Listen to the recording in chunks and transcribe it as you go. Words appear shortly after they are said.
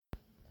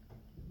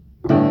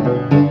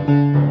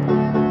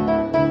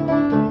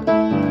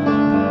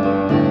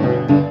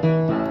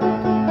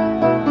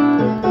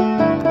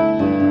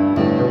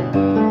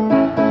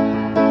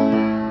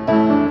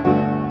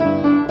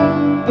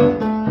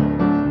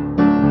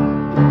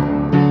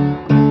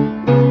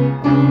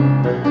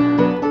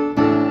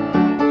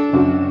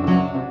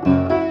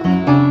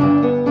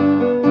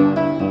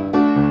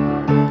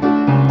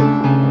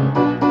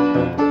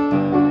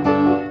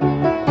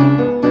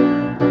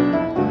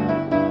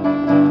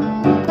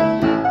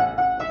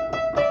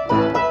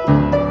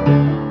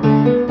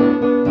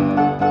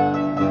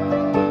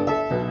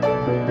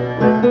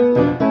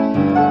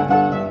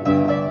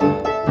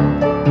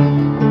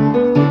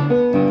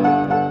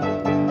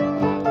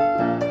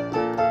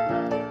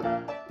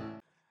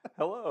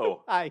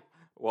Hi.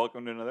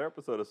 Welcome to another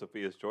episode of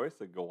Sophia's Choice,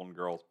 the Golden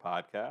Girls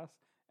podcast.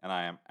 And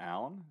I am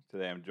Alan.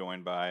 Today I'm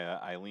joined by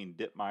Eileen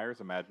Dittmeyer's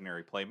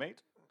imaginary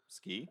playmate,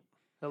 Ski.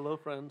 Hello,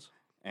 friends.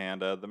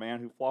 And the man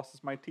who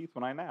flosses my teeth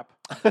when I nap,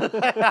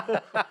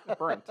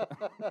 Brent.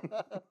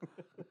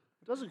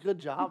 Does a good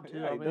job, too.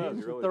 Yeah, I mean, does.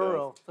 he's He really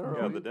thorough. does.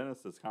 Yeah, the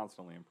dentist is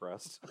constantly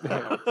impressed.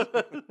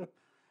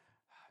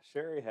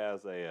 Sherry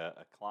has a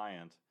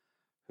client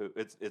who,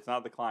 it's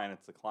not the client,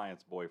 it's the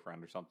client's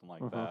boyfriend or something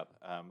like that,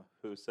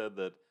 who said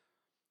that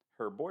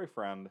her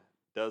boyfriend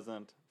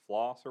doesn't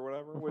floss or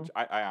whatever, which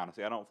I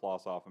honestly, I don't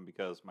floss often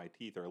because my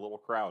teeth are a little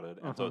crowded,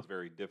 and so it's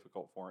very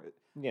difficult for it.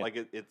 Yeah.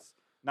 Like, it's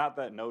not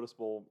that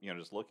noticeable,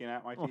 just looking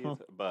at my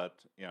teeth, but,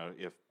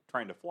 if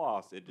trying to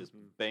floss, it just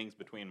bangs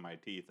between my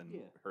teeth and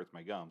hurts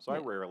my gums. So I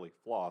rarely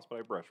floss, but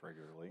I brush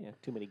regularly. Yeah,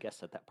 too many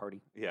guests at that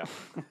party. Yeah.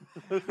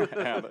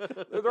 And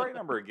the right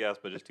number of guests,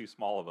 but just too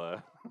small of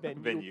a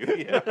venue.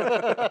 Yeah.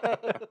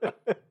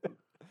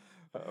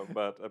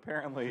 But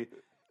apparently,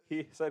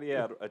 he said he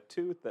had a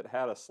tooth that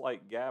had a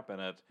slight gap in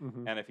it,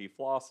 and if he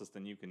flosses,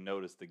 then you can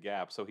notice the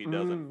gap. So he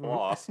doesn't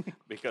floss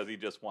because he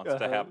just wants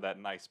to have that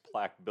nice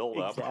plaque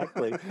buildup.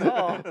 Exactly.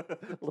 A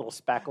little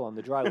spackle on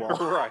the drywall.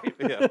 Right.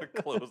 Yeah.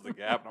 Close the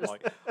gap. And I'm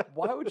like,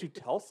 why would you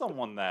tell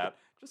someone that?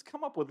 Just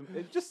come up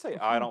with, just say,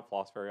 I don't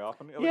floss very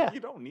often. Like, you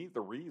don't need the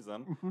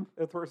reason.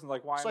 The person's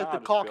like, why it's not? It's like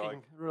the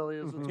caulking, really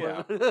is.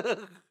 Yeah.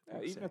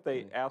 Even if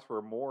they ask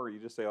for more, you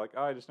just say, like,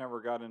 I just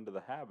never got into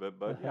the habit,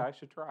 but I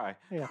should try.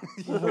 Yeah.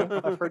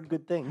 I've heard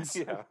good things.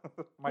 Yeah.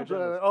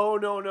 Oh,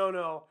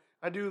 no.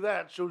 I do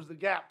that. Shows the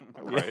gap.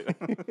 Right.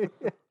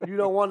 You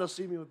don't want to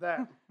see me with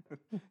that.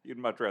 You'd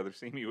much rather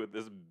see me with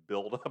this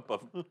buildup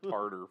of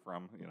tartar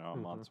from, a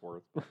month's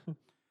worth.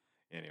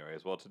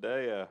 Anyways, well,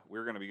 today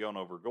we're going to be going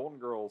over Golden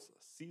Girls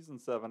Season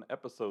 7,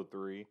 Episode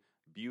 3,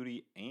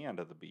 Beauty and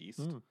the Beast.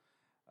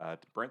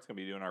 Brent's going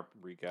to be doing our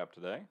recap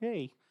today.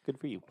 Hey, good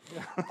for you.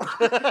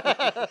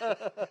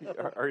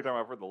 Are you talking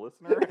about for the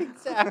listener?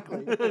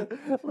 Exactly.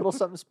 A little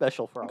something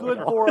special for all Good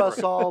for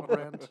us all,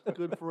 Brent.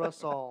 Good for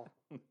us all.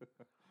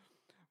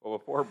 Well,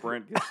 before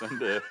Brent gets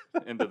into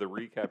the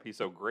recap he's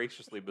so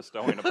graciously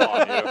bestowing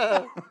upon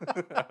you,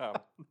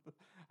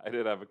 I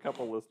did have a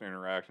couple listener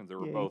interactions that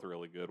were both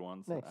really good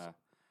ones. Nice.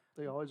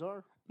 They always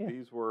are. Yeah.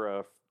 These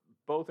were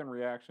both in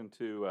reaction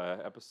to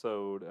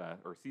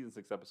Season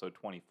 6, Episode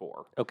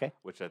 24. Okay.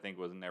 Which I think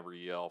was Never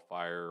Yell,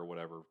 Fire, or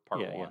whatever,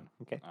 Part 1. Yeah.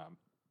 Okay.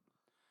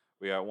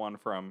 We got one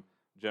from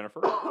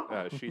Jennifer.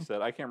 She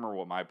said, I can't remember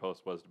what my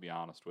post was, to be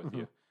honest with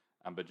you.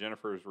 But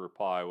Jennifer's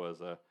reply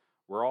was,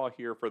 we're all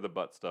here for the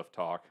butt stuff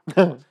talk.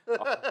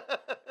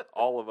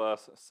 All of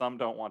us, some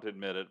don't want to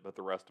admit it, but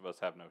the rest of us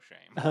have no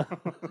shame.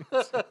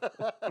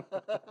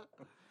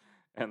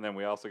 And then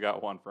we also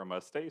got one from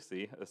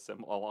Stacy,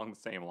 along the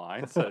same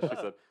lines. She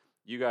said,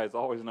 you guys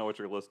always know what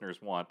your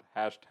listeners want.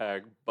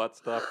 Hashtag butt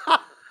stuff.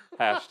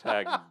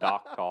 Hashtag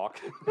doc talk.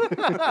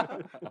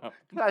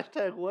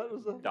 Hashtag what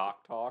was that?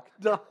 Doc talk.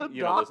 Doc?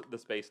 The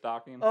space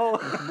docking. Oh.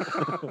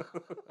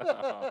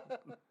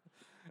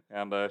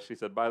 And she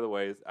said, by the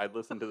way, I'd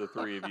listen to the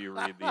three of you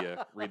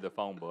read the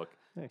phone book.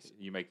 Nice.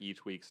 You make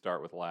each week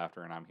start with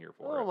laughter, and I'm here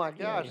for it. Oh, my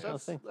gosh. Yeah,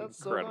 That's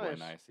incredibly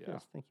so nice. Yeah.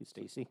 Yes, thank you,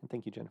 Stacy. And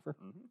thank you, Jennifer.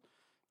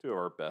 Two of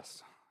our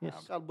best.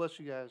 Yes. God bless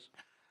you guys.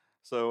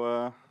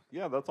 So,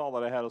 that's all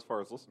that I had as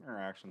far as listener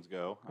interactions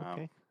go.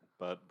 Okay.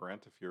 But,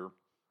 Brent, if you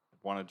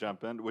want to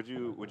jump in, would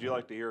you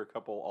like to hear a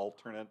couple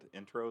alternate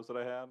intros that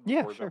I had?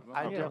 Yeah, sure.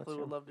 I definitely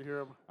would love to hear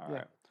them. All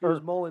right. I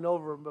was mulling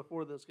over them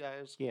before this,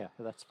 guys. Yeah,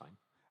 that's fine.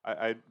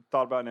 I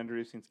thought about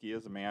introducing Ski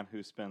as a man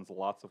who spends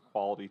lots of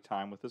quality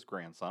time with his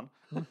grandson,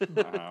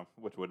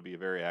 which would be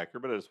very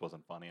accurate, but it just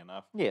wasn't funny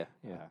enough. Yeah.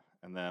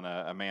 And then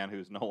a man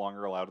who's no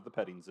longer allowed at the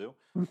petting zoo.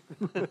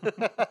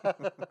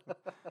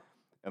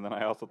 And then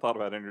I also thought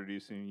about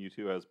introducing you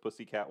two as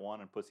Pussycat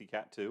 1 and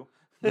Pussycat 2.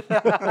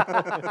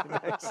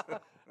 Nice.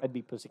 I'd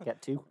be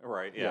Pussycat 2.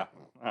 Right, yeah.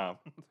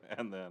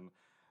 And then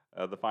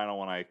the final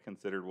one I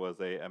considered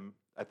was I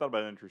thought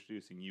about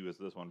introducing you as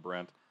this one,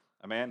 Brent.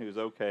 A man who's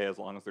okay as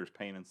long as there's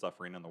pain and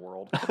suffering in the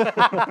world.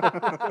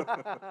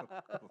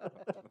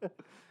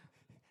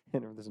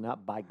 And if there's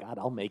not, by God,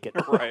 I'll make it.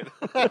 Right.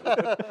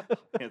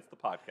 Hence the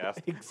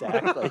podcast.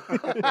 Exactly.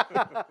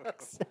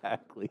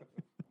 Exactly.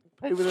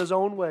 Paving his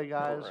own way,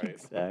 guys. Right.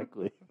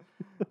 Exactly.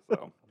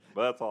 So,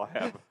 but that's all I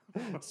have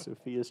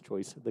Sophia's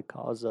choice, the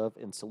cause of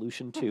and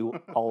solution to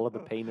all of the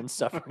pain and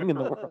suffering in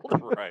the world.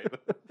 Right.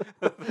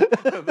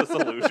 The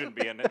solution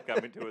being it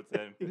coming to its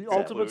end. The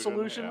ultimate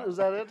solution, yeah. is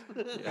that it?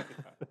 Yeah.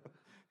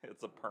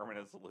 It's a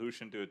permanent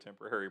solution to a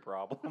temporary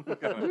problem.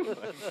 kind of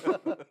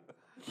thing.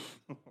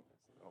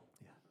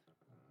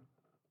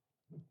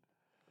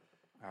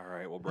 All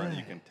right. Well, Brent,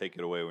 you can take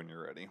it away when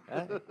you're ready.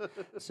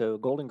 So,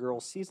 Golden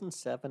Girls Season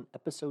 7,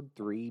 Episode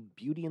 3,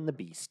 Beauty and the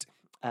Beast.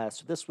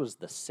 So this was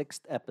the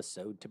 6th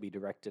episode to be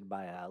directed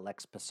by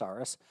Lex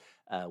Pasaris,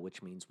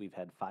 which means we've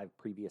had 5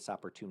 previous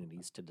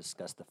opportunities to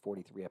discuss the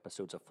 43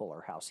 episodes of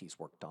Fuller House he's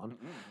worked on.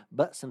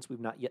 But since we've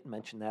not yet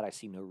mentioned that, I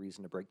see no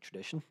reason to break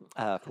tradition.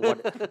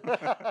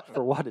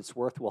 For what it's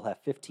worth, we'll have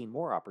 15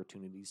 more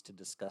opportunities to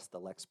discuss the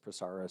Lex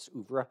Pasaris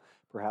oeuvre.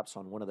 Perhaps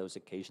on one of those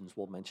occasions,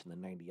 we'll mention the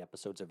 90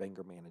 episodes of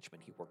anger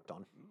management he worked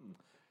on.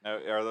 Now,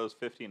 are those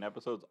 15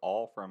 episodes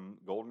all from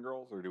Golden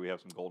Girls, or do we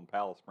have some Golden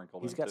Palace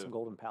sprinkled in He's got too? some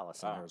Golden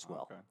Palace in there as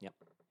well. Okay.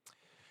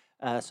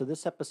 Yep. So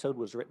this episode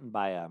was written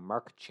by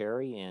Mark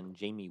Cherry and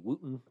Jamie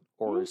Wooten,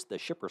 or as the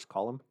shippers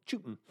call him,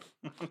 Chooten.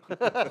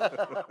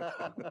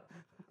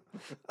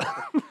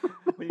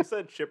 When you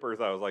said shippers,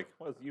 I was like,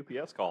 what does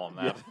UPS call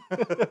them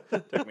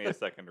that? Took me a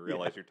second to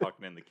realize you're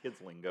talking in the kids'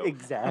 lingo.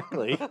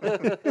 Exactly.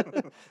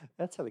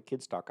 That's how the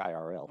kids talk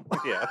IRL.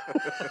 Yeah.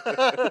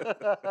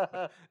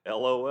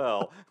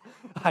 LOL.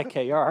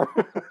 IKR.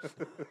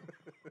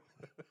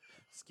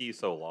 Ski's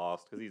so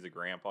lost because he's a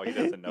grandpa. He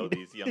doesn't know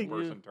these young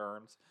person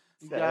terms.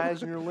 You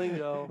guys and your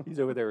lingo. He's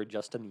over there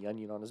adjusting the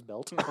onion on his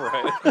belt.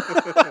 Right.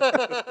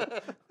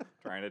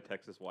 Trying to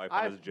text his wife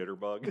on his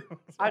jitterbug.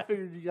 I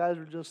figured you guys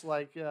were just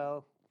like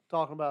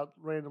talking about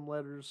random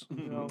letters,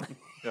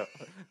 Yeah.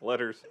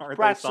 Letters, aren't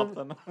Practicing- they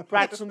something?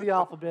 practicing the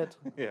alphabet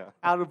Yeah.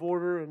 out of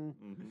order and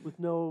with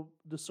no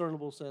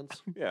discernible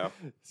sense. Yeah.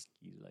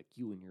 Ski's like,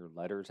 you and your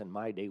letters. In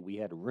my day, we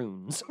had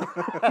runes.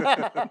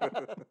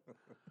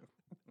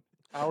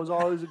 I was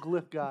always a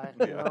glyph guy.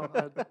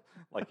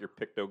 Like your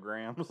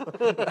pictograms.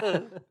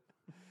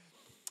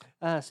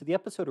 So the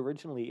episode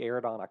originally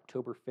aired on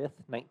October 5th,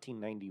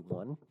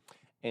 1991.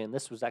 And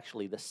this was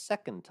actually the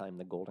second time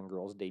the Golden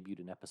Girls debuted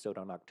an episode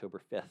on October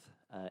 5th.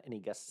 Any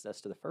guesses as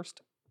to the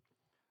first?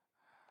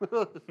 Which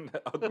one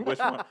would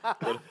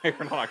have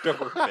aired on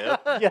October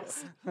 5th?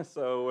 Yes.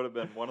 So it would have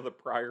been one of the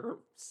prior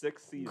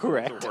 6 seasons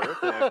Correct.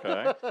 worth.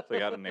 Okay. So you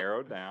got to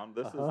narrow it down.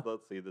 This is,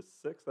 let's see, the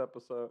 6th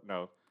episode.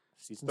 No.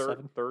 Season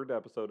 7. Third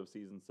episode of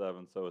season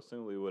 7. So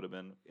assumably would have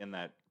been in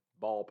that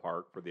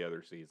ballpark for the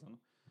other season.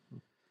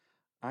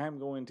 I am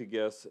going to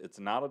guess it's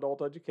not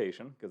adult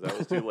education because that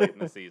was too late in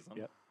the season.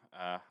 Yep.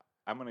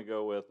 I'm going to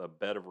go with A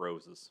Bed of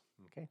Roses.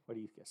 Okay, what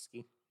do you guess,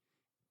 Ski?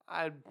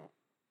 I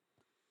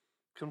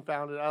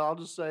confounded. I'll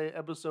just say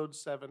episode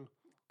 7.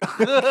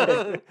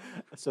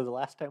 So the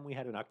last time we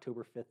had an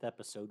October 5th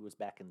episode was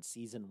back in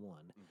season 1.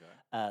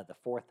 Okay. The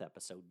 4th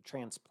episode,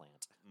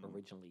 Transplant,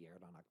 originally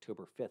aired on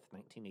October 5th,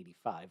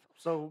 1985.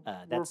 So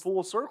we're that's-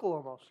 full circle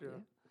almost here.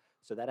 Yeah.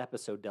 So that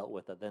episode dealt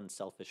with a then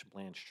selfish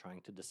Blanche trying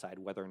to decide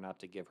whether or not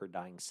to give her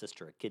dying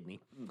sister a kidney.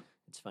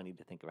 It's funny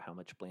to think of how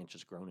much Blanche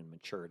has grown and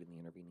matured in the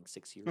intervening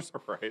 6 years.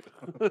 Right.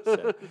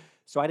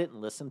 So I didn't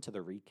listen to the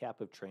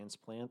recap of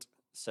Transplant.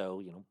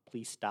 So,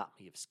 please stop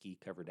me if Ski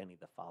covered any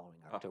of the following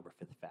October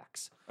 5th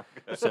facts.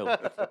 Okay. So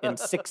in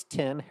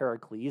 610,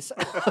 Heracles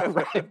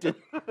arrived in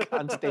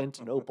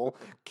Constantinople,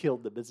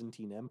 killed the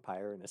Byzantine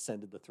Empire, and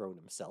ascended the throne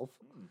himself.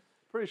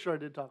 Pretty sure I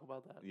did talk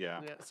about that.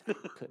 Yeah. Yes.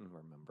 Couldn't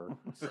remember.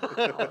 So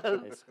I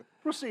apologize.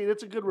 Proceed.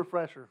 It's a good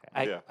refresher.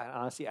 I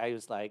honestly, I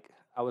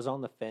was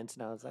on the fence,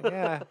 and I was like,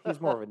 yeah, he's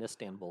more of an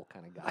Istanbul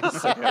kind of guy.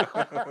 So.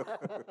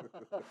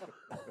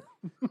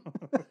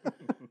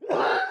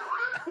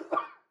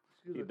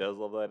 He does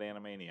love that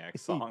Animaniacs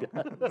song.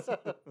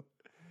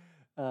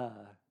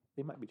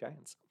 They might be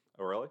giants.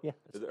 Oh, really? Yeah.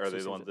 Are they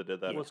the ones that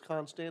did that? It was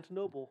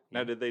Constantinople.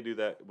 Now, did they do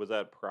that? Was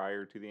that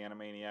prior to the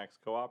Animaniacs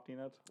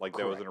co-opting it? Like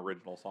that was an Correct.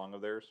 original song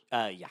of theirs?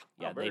 Yeah,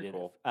 Oh, very they did.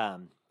 cool.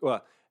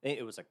 Well,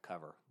 it was a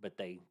cover, but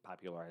they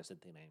popularized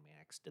it. The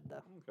Animaniacs did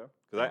that. Okay.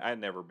 Because I had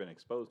never been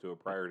exposed to it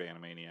prior to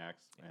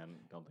Animaniacs, and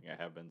don't think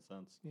I have been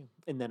since. Yeah.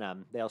 And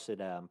then they also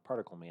did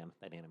Particle Man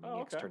that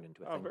Animaniacs turned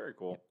into a thing. Oh, very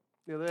cool.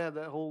 Yeah, they had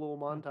that whole little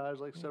montage,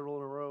 like several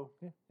in a row.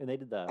 Yeah. And they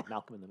did the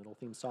Malcolm in the Middle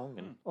theme song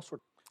and all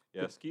sorts.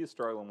 Yeah, Ski is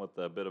struggling with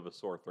a bit of a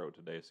sore throat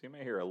today, so you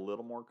may hear a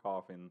little more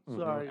coughing.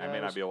 Sorry, I may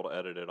not guys. be able to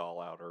edit it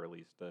all out, or at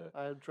least.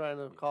 I'm trying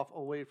to cough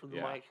away from the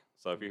Yeah. mic.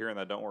 So if you're hearing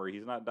that, don't worry.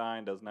 He's not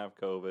dying, doesn't have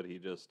COVID. He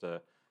just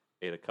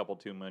ate a couple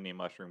too many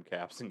mushroom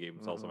caps and gave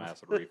himself some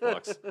acid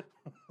reflux.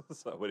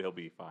 But he'll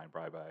be fine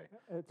probably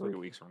by 3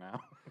 weeks from now.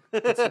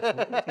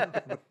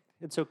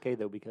 It's okay,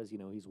 though, because,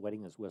 he's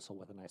wetting his whistle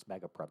with a nice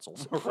bag of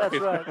pretzels. That's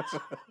right.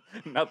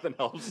 Nothing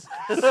helps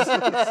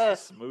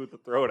smooth the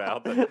throat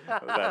out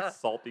that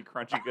salty,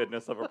 crunchy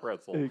goodness of a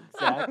pretzel.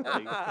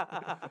 Exactly.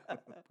 Brought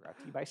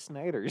to you by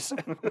Snyder's,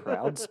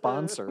 proud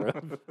sponsor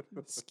of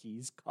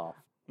Ski's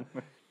Cough.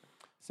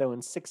 So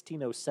in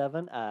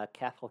 1607,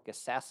 Catholic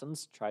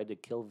assassins tried to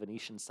kill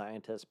Venetian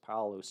scientist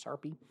Paolo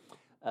Sarpi.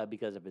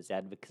 because of his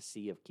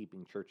advocacy of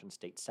keeping church and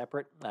state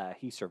separate.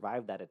 He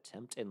survived that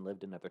attempt and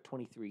lived another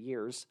 23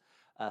 years.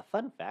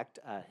 Fun fact,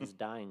 his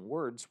dying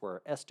words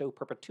were Esto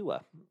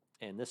Perpetua,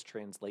 and this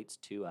translates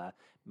to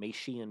May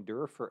she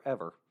endure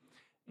forever.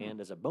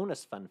 And as a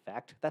bonus fun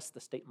fact, that's the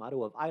state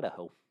motto of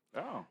Idaho.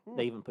 Oh.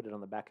 They even put it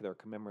on the back of their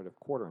commemorative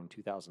quarter in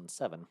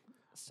 2007.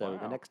 So the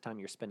Wow. next time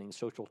you're spending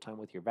social time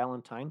with your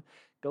Valentine,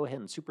 go ahead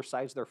and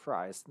supersize their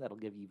fries. That'll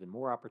give you even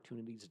more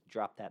opportunities to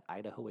drop that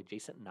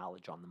Idaho-adjacent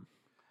knowledge on them.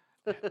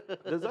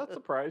 Does that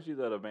surprise you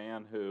that a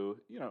man who,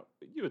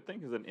 you would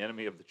think is an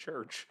enemy of the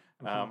church,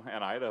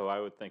 and Idaho, I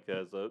would think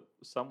as a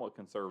somewhat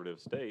conservative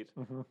state,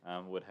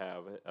 would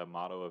have a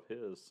motto of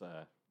his,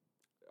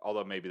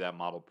 although maybe that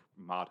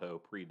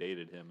motto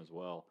predated him as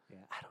well.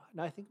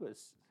 Yeah, I think it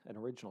was an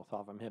original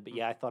thought from him, but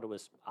yeah, I thought it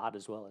was odd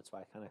as well. That's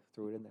why I kind of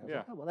threw it in there. I was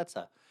like, oh, well, that's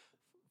a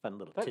fun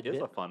little That tidbit.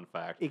 is a fun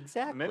fact.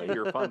 Exactly. Many of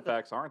your fun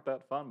facts aren't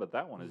that fun, but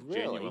that one is Really?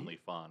 genuinely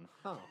fun.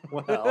 Oh,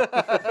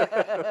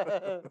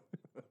 well.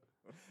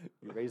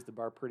 You raised the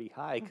bar pretty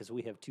high because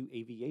we have 2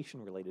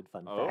 aviation-related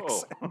fun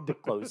facts to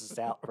close us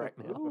out right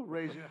now. Ooh,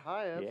 raise it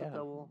high. That's Yeah. a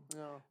double,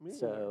 meaning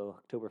So,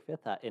 October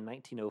 5th, in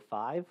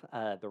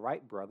 1905, the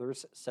Wright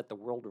brothers set the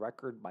world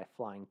record by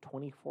flying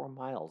 24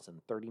 miles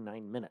in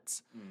 39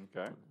 minutes.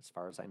 Okay. As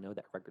far as I know,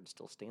 that record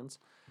still stands.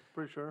 there.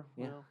 Pretty sure.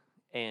 Yeah.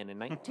 And in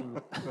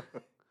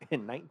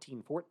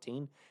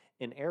 1914,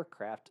 an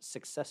aircraft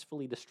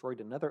successfully destroyed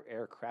another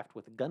aircraft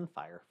with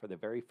gunfire for the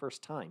very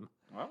first time.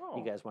 Oh.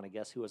 You guys want to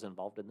guess who was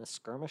involved in this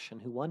skirmish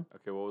and who won?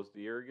 Okay, what was the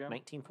year again?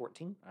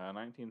 1914.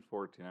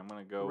 1914. I'm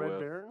going to go Red with...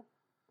 Baron?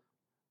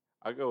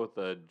 I'll go with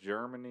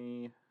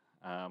Germany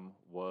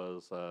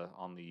was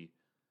on the...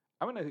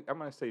 I'm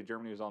gonna say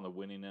Germany was on the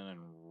winning end and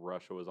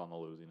Russia was on the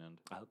losing end.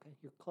 Okay,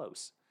 you're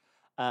close.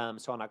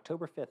 So on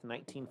October 5th,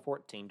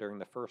 1914, during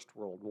the First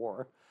World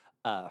War,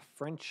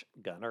 French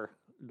gunner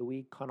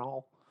Louis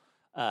Canal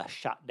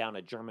shot down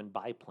a German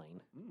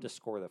biplane to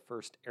score the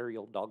first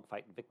aerial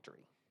dogfight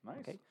victory. Nice.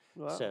 Okay,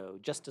 Wow. so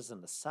just as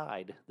an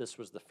aside, this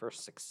was the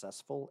first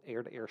successful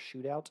air-to-air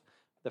shootout.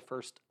 The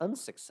first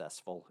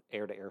unsuccessful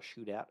air-to-air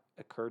shootout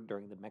occurred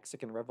during the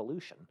Mexican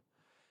Revolution.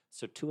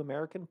 So 2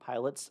 American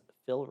pilots,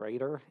 Phil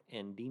Rader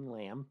and Dean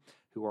Lamb,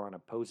 who were on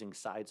opposing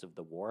sides of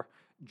the war,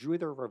 drew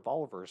their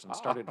revolvers and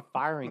started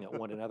firing at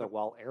one another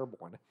while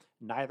airborne.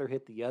 Neither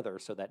hit the other,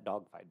 so that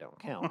dogfight don't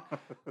count.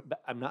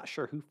 But I'm not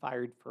sure who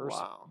fired first,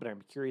 Wow. but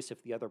I'm curious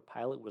if the other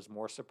pilot was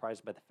more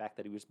surprised by the fact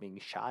that he was being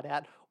shot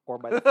at or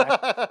by the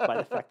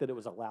fact that it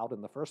was allowed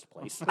in the first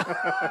place.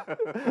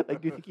 Like,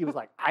 do you think he was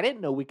like, I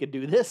didn't know we could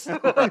do this? I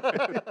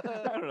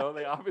don't know.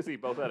 They obviously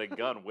both had a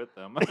gun with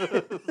them.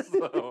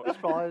 So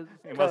Probably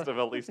he must have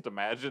at least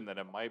imagined that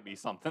it might be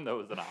something that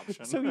was an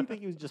option. So you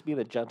think he was just being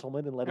a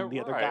gentleman and letting the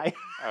other Right.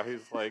 guy?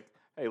 He's like,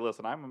 hey,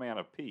 listen, I'm a man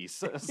of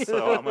peace,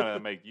 so I'm going to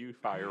make you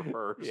fire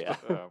first. Yeah.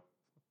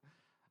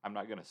 I'm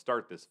not going to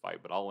start this fight,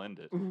 but I'll end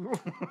it.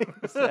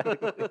 Exactly.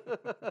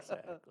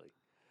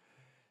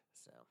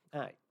 So,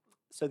 all right.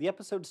 So the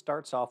episode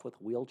starts off with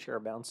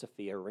wheelchair-bound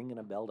Sophia ringing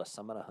a bell to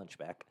summon a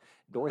hunchback.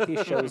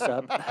 Dorothy shows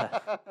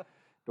up.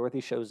 Dorothy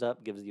shows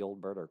up, gives the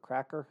old bird her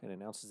cracker, and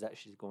announces that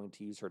she's going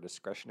to use her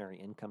discretionary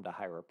income to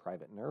hire a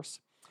private nurse.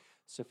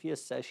 Sophia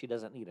says she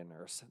doesn't need a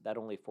nurse. That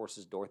only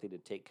forces Dorothy to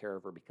take care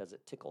of her because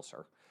it tickles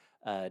her.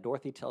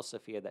 Dorothy tells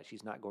Sophia that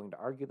she's not going to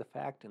argue the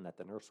fact and that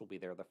the nurse will be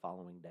there the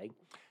following day.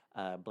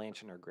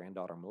 Blanche and her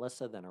granddaughter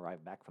Melissa then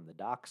arrive back from the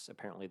docks.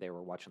 Apparently they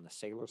were watching the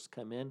sailors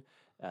come in.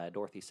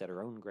 Dorothy said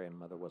her own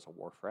grandmother was a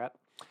wharf rat.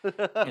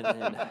 And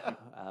then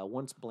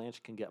once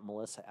Blanche can get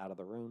Melissa out of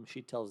the room,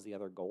 she tells the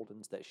other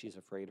Goldens that she's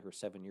afraid her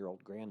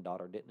 7-year-old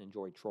granddaughter didn't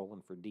enjoy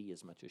trolling for D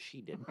as much as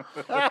she did.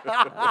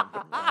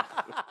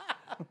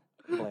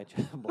 Blanche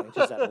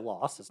is at a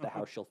loss as to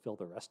how she'll fill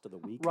the rest of the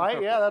week. Right?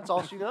 Yeah, that's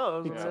all she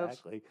knows.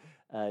 Exactly.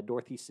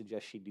 Dorothy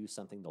suggests she do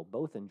something they'll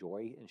both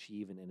enjoy, and she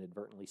even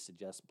inadvertently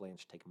suggests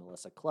Blanche take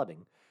Melissa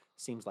clubbing.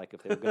 Seems like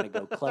if they were going to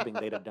go clubbing,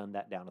 they'd have done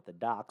that down at the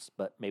docks,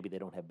 but maybe they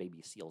don't have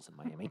baby seals in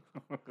Miami.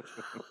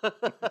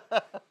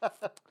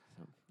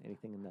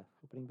 Anything in the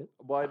opening bit?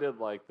 Well, I did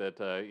like that,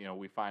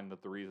 we find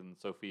that the reason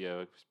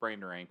Sophia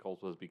sprained her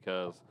ankles was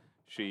because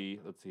she,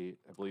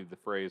 I believe the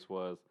phrase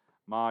was,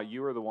 Ma,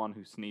 you were the one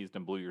who sneezed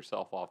and blew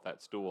yourself off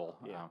that stool.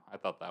 Yeah. I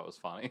thought that was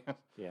funny.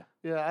 Yeah.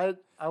 Yeah,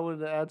 I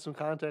would add some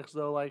context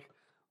though, like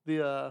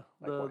the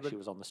Like she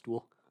was on the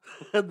stool.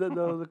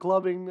 the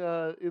clubbing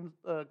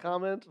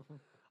comment.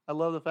 I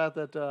love the fact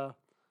that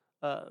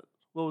what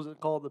was it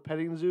called, the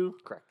petting zoo?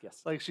 Correct,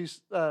 yes. Like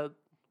she's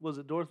was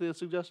it Dorothy that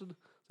suggested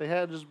they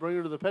had to just bring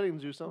her to the petting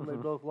zoo, something they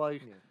both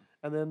like. Yeah.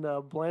 And then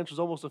Blanche was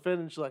almost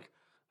offended. She's like,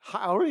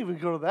 I don't even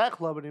go to that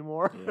club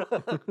anymore. Yeah.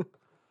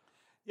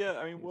 Yeah,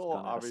 I mean, It's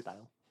gone out of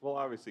style. we'll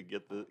obviously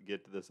get to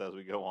this as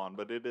we go on,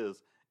 but it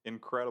is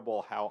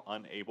incredible how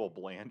unable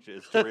Blanche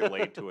is to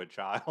relate to a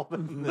child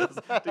in this,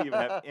 to even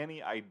have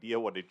any idea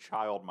what a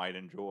child might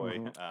enjoy.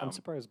 I'm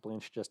surprised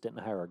Blanche just didn't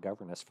hire a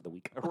governess for the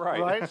week. Right.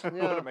 Right? It would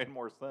Yeah. have made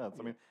more sense.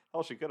 I mean,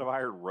 hell, she could have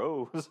hired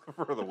Rose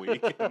for the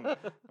week. And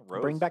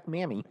Rose, Bring back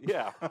Mammy.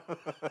 Yeah.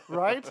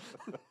 Right?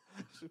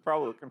 She's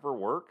probably looking for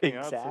work. You know,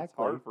 it's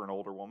Exactly. hard for an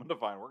older woman to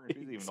find work, and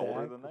she's even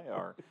older than they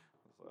are.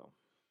 So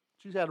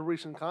She's had a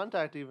recent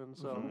contact even,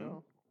 so, Mhm. you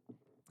know.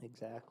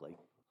 Exactly.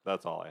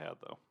 that's all I had,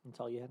 though. That's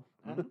all you had?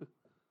 All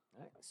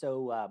right.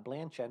 So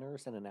Blanche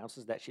enters and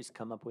announces that she's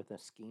come up with a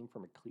scheme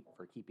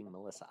for keeping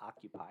Melissa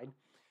occupied.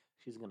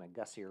 She's going to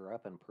gussy her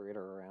up and parade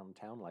her around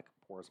town like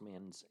a poor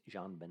man's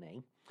Jean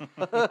Benet.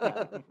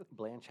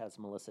 Blanche has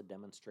Melissa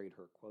demonstrate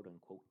her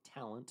quote-unquote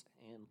talent,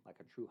 and like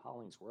a true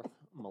Hollingsworth,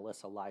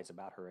 Melissa lies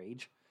about her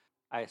age.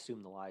 I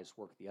assume the lies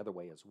work the other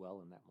way as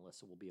well, and that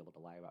Melissa will be able to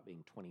lie about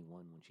being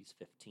 21 when she's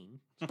 15.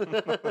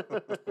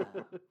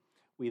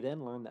 We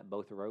then learn that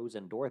both Rose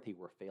and Dorothy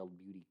were failed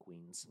beauty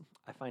queens.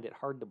 I find it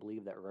hard to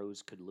believe that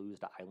Rose could lose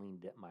to Eileen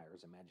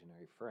Dittmeyer's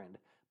imaginary friend,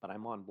 but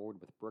I'm on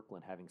board with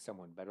Brooklyn having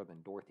someone better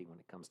than Dorothy when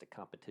it comes to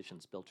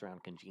competitions built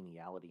around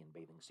congeniality and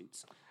bathing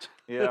suits.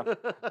 Yeah.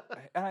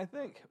 And I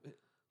think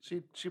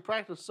She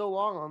practiced so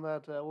long on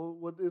that.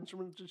 What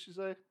instrument did she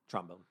say?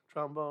 Trombone.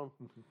 Trombone.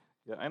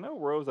 Yeah, I know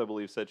Rose, I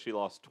believe, said she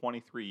lost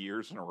 23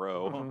 years in a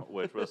row,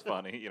 which was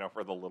funny, you know,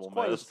 for the little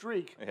Quite a miss.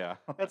 streak. Yeah.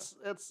 That's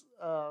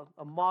a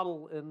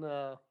model in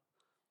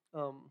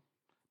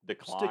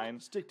Decline.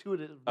 stick to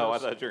it. Oh, I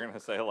thought you were going to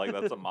say, like,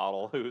 that's a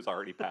model who's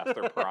already past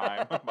their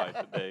prime by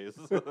today's.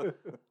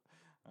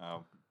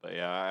 But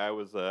yeah,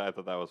 I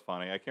thought that was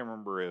funny. I can't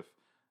remember if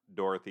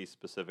Dorothy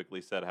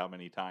specifically said how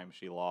many times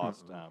she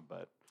lost,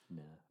 but.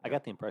 No. I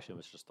got the impression it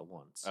was just the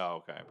once. Oh,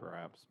 okay,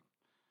 perhaps.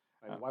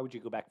 I mean, why would you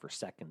go back for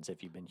seconds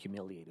if you've been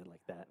humiliated like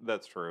that?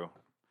 That's true.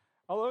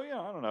 Although, yeah,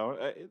 I don't know.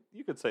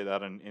 You could say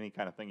that in any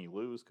kind of thing you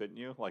lose, couldn't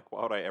you? Like,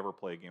 why would I ever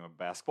play a game of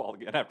basketball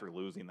again after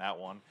losing that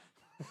one?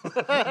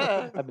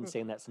 I've been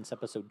saying that since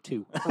episode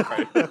 2.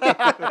 Right.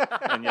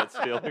 And yet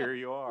still here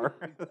you are.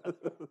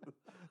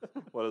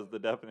 What is the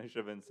definition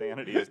of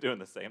insanity? Is doing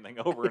the same thing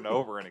over and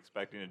over and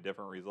expecting a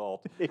different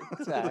result.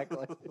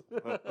 Exactly.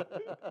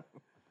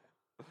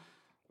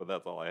 But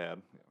that's all I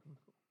had.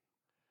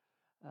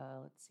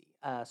 Let's see.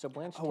 So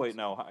Blanche. Oh, wait,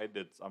 no.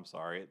 I'm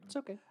sorry. It's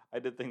okay. I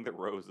did think that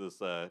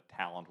Rose's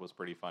talent was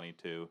pretty funny,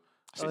 too.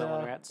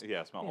 Smelling rats.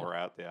 Yeah, smell a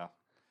rat, yeah.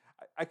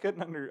 I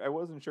couldn't I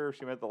wasn't sure if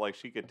she meant that, like,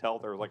 she could tell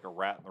there was, like, a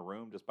rat in the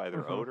room just by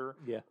their odor.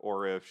 Yeah.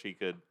 Or if she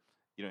could,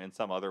 you know, in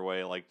some other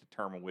way, like,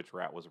 determine which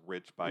rat was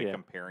rich by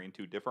comparing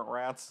two different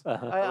rats.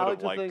 I like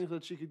to think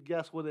that she could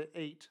guess what it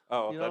ate.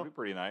 Oh, that'd be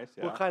pretty nice,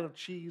 yeah. What kind of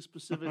cheese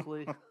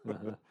specifically?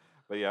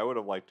 But yeah, I would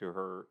have liked for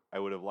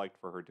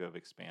her to have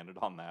expanded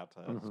on that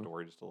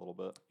story just a little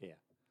bit. Yeah.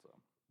 So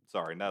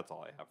sorry, that's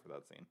all I have for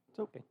that scene. It's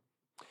okay.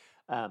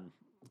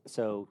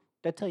 So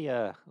did I tell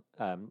you?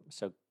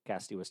 So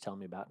Cassidy was telling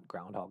me about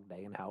Groundhog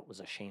Day and how it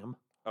was a sham.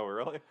 Oh,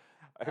 really?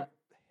 I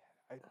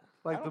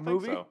Like don't the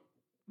think movie? so.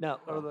 No,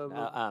 Or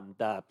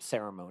the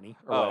ceremony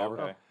or Oh,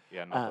 whatever. okay.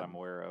 Yeah, not that I'm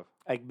aware of.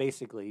 Like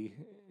basically,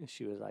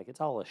 she was like,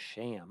 "It's all a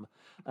sham."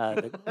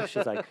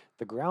 She's like,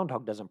 "The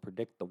groundhog doesn't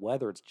predict the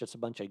weather. It's just a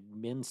bunch of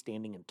men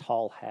standing in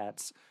tall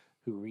hats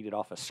who read it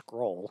off a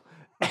scroll."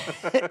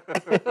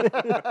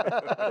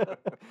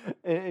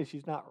 And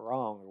she's not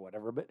wrong or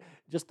whatever, but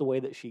just the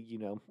way that she,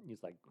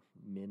 he's like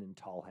men in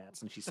tall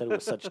hats, and she said it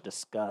with such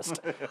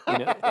disgust,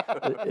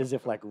 as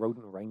if like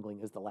rodent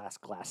wrangling is the last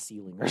glass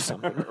ceiling or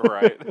something.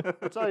 Right.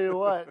 I'll tell you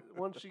what,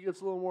 once she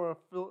gets a little more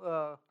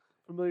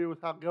familiar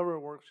with how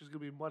government works, she's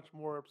going to be much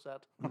more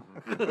upset.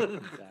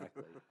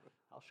 Exactly.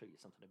 I'll show you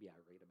something to be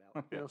irate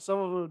about. You know, some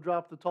of them have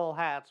dropped the tall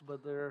hats,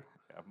 but they're...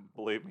 Yeah,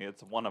 believe me,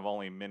 it's one of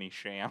only many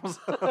shams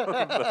that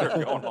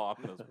are going on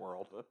in this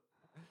world.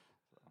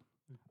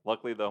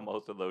 Luckily, though,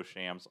 most of those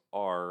shams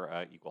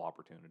are equal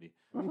opportunity.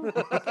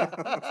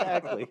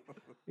 Exactly.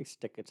 They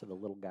stick it to the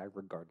little guy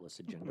regardless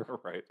of gender.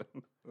 Right.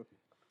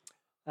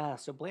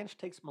 So Blanche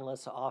takes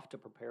Melissa off to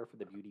prepare for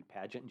the beauty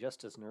pageant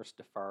just as Nurse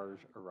DeFarge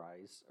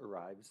arrives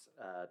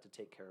to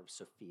take care of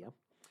Sophia.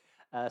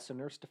 So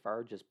Nurse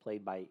DeFarge is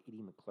played by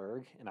Edie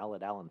McClurg, and I'll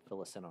let Alan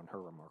fill us in on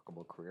her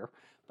remarkable career.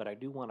 But I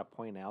do want to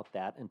point out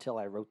that until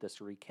I wrote this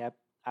recap,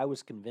 I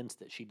was convinced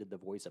that she did the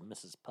voice of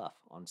Mrs. Puff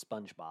on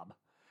SpongeBob.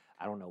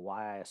 I don't know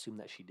why I assumed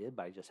that she did,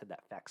 but I just had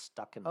that fact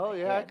stuck in my head. Oh,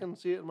 yeah, I can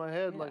see it in my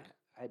head. Yeah, Like,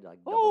 I had to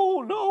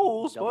oh,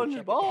 no, double check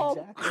it. SpongeBob.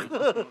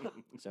 Exactly.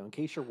 So in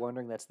case you're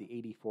wondering, that's the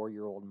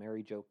 84-year-old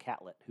Mary Jo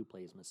Catlett who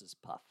plays Mrs.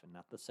 Puff and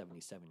not the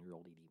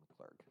 77-year-old Edie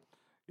McClurg.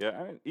 Yeah,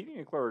 I mean,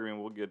 Edie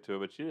McClurg, we'll get to it,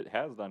 but she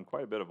has done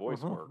quite a bit of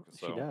voice work.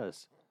 So She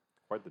does.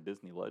 Quite the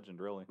Disney legend,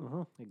 really.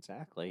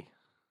 Exactly.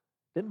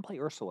 Didn't play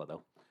Ursula,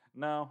 though.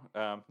 No,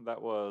 that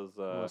was...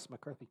 Melissa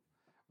McCarthy.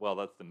 Well,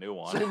 that's the new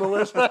one. See,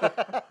 Melissa?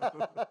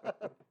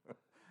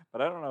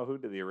 But I don't know who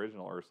did the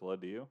original Ursula,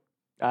 do you?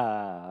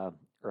 Eartha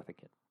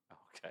Kitt.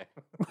 Okay.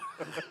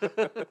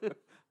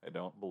 I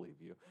don't believe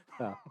you.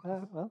 Well,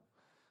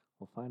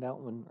 we'll find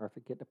out when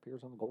Eartha Kitt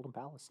appears on the Golden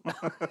Palace.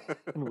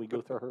 And we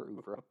go through her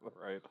oeuvre.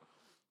 Right.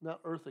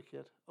 Not Eartha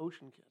Kitt,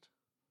 Ocean Kitt.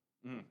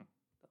 Mm.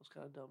 That was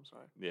kind of dumb.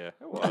 Sorry. Yeah,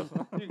 it was.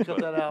 You can cut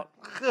that out.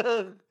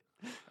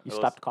 You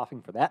stopped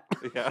coughing for that?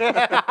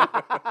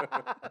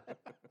 Yeah.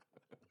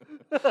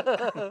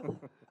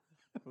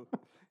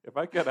 If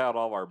I cut out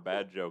all of our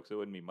bad jokes, it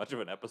wouldn't be much of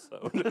an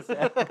episode.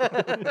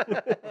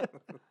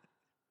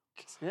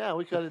 Yeah,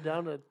 we cut it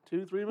down to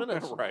 2-3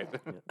 minutes. Right.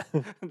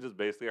 Just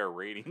basically our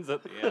ratings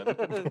at the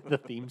end. The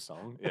theme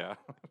song. Yeah.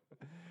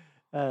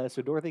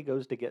 So Dorothy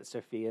goes to get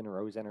Sophia, and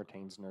Rose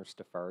entertains Nurse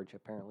DeFarge.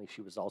 Apparently,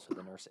 she was also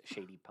the nurse at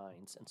Shady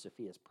Pines, and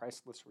Sophia's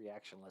priceless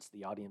reaction lets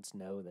the audience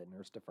know that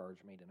Nurse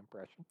DeFarge made an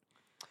impression.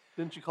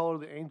 Didn't you call her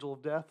the angel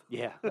of death?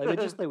 Yeah,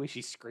 just the way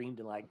she screamed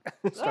and like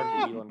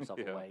started reeling herself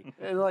Yeah. away.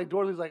 And like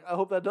Dorothy's like, I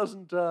hope that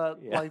doesn't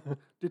like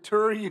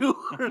deter you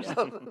or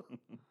something.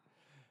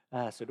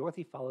 So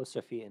Dorothy follows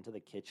Sophia into the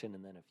kitchen,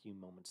 and then a few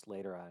moments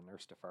later,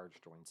 Nurse DeFarge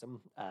joins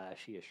them.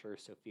 She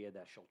assures Sophia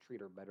that she'll treat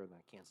her better than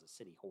a Kansas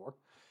City whore.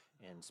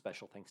 And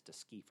special thanks to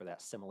Ski for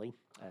that simile.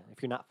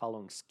 If you're not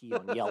following Ski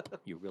on Yelp,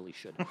 you really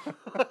should.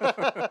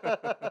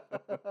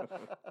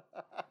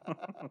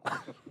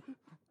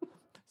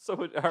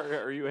 So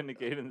are you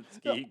indicating that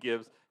Ski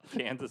gives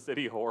Kansas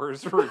City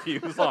horrors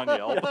reviews on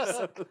Yelp?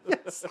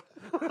 Yes.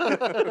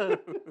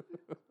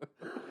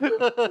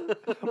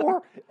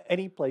 Or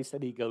any place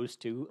that he goes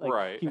to, like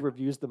Right. he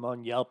reviews them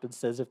on Yelp and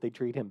says if they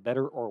treat him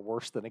better or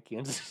worse than a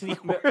Kansas City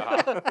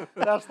whore.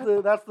 That's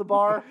the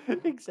bar.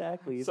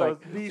 Exactly. He's So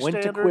like, the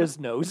went standard- to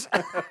Quiznos.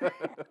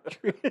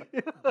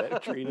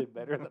 treated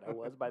better than I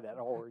was by that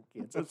whore in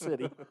Kansas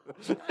City.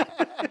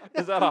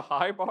 Is that a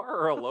high bar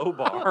or a low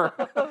bar?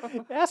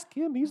 Ask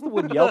him. He's the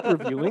one Yelp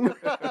reviewing.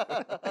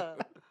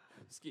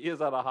 Ski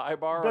is at a high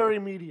bar? Very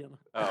median.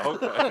 Oh,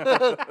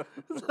 okay.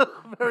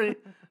 Very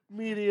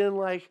median,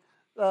 like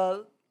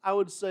I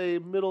would say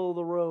middle of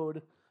the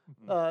road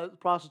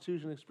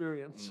prostitution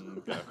experience.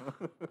 Okay.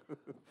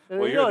 And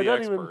Well, you you're know, the it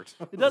doesn't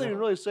expert. it doesn't even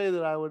really say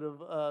that I would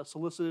have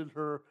solicited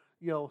her,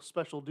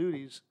 special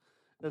duties.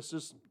 It's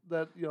just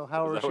that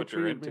how Is that she what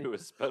you're treated into me.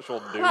 is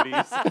special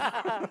duties?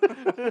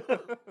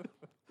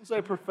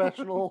 Say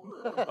professional.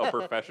 Oh,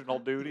 professional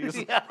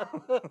duties? Yeah.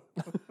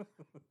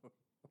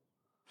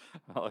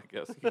 Well, I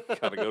guess you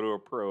gotta go to a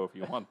pro if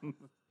you want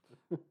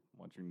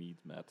your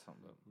needs met.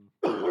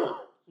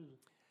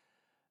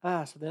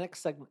 So the next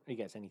segment. You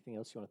guys, anything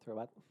else you want to throw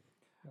out?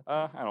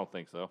 I don't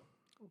think so.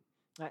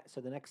 All right,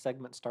 so the next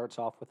segment starts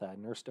off with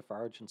Nurse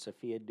DeFarge and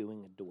Sophia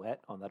doing a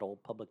duet on that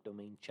old public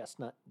domain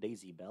chestnut,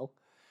 Daisy Bell.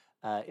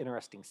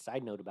 Interesting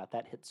side note about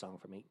that hit song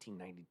from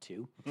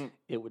 1892.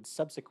 It would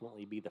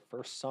subsequently be the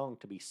first song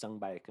to be sung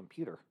by a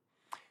computer.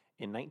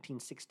 In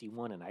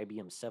 1961, an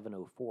IBM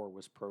 704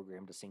 was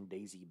programmed to sing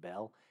Daisy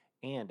Bell,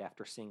 and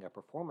after seeing a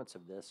performance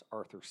of this,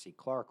 Arthur C.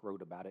 Clarke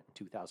wrote about it in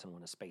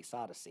 2001: A Space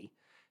Odyssey.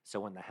 So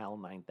when the HAL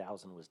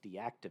 9000 was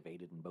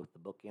deactivated in both the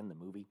book and the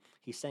movie,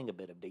 he sang a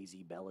bit of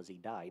Daisy Bell as he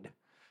died.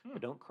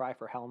 But don't cry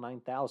for HAL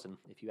 9000.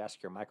 If you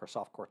ask your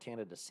Microsoft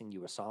Cortana to sing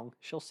you a song,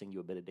 she'll sing you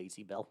a bit of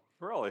Daisy Bell.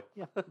 Really?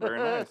 Yeah. Very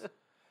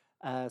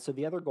nice. So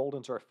the other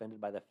Goldens are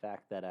offended by the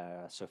fact that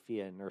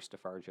Sophia and Nurse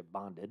DeFarge have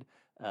bonded.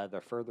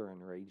 They're further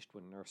enraged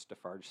when Nurse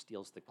DeFarge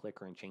steals the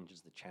clicker and changes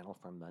the channel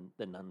from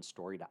the nun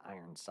story to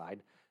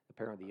Ironside.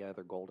 Apparently the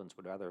other Goldens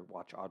would rather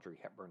watch Audrey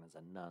Hepburn as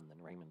a nun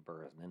than Raymond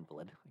Burr as an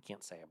invalid. I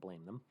can't say I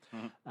blame them.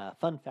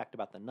 Fun fact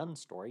about the nun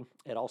story,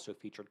 it also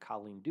featured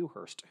Colleen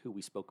Dewhurst, who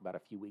we spoke about a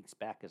few weeks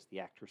back as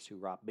the actress who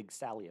robbed Big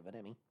Sally of an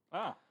Emmy.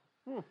 Ah.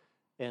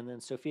 And then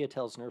Sophia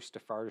tells Nurse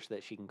DeFarge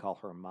that she can call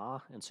her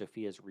Ma, and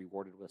Sophia is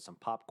rewarded with some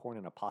popcorn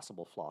and a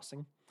possible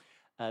flossing.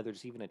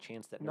 There's even a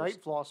chance that Nurse...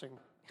 Night flossing.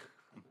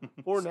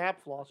 Or nap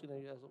flossing,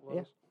 I guess it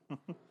was. Yeah.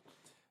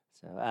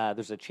 So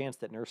there's a chance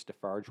that Nurse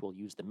DeFarge will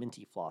use the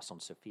minty floss on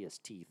Sophia's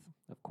teeth.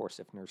 Of course,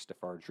 if Nurse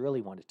DeFarge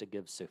really wanted to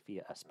give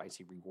Sophia a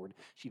spicy reward,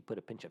 she'd put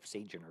a pinch of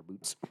sage in her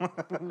boots.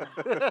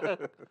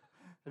 Have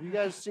you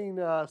guys seen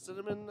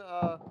cinnamon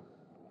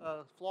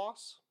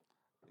floss?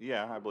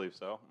 Yeah, I believe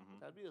so. Mm-hmm.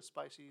 That'd be a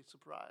spicy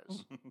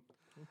surprise.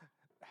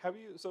 Have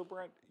you? So,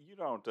 Brent, you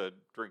don't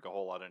drink a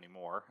whole lot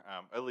anymore.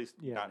 At least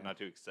Yeah, not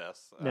to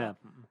excess. No.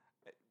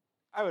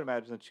 I would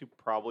imagine that you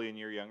probably, in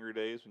your younger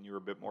days, when you were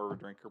a bit more of a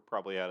drinker,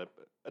 probably had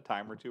a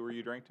time or two where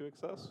you drank to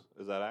excess.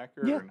 Is that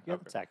accurate? Yeah, or yeah,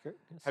 okay. it's accurate.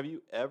 Yes. Have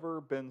you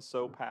ever been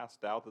so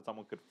passed out that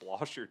someone could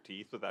floss your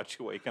teeth without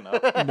you waking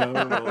up?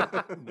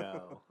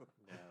 No.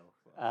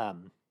 I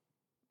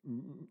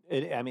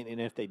mean, and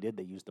if they did,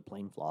 they used the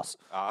plain floss.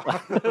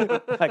 Because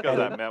I that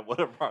don't- meant would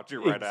have brought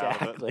you right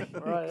out of Exactly.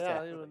 it. Right,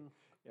 Exactly. yeah. Even,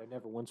 I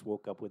never once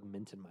woke up with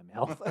mint in my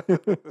mouth.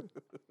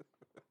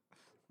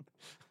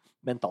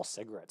 Menthol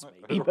cigarettes,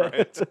 maybe. But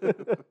Right.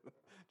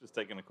 Just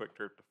taking a quick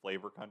trip to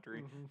Flavor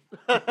Country.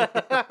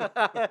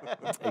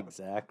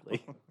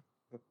 Exactly.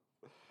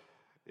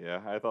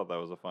 Yeah, I thought that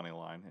was a funny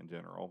line in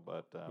general,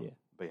 but Yeah.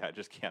 I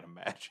just can't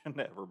imagine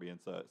ever being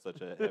such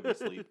a heavy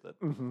sleep that.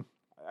 Mhm.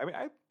 I mean,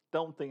 I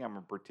don't think I'm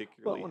a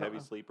particularly Well, no, heavy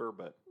sleeper,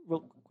 but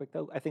Real quick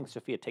though, I think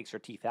Sophia takes her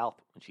teeth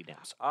out when she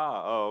naps.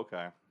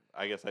 okay.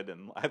 I guess I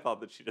didn't. I thought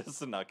that she just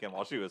snuck in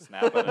while she was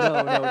snapping.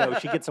 No.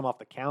 She gets them off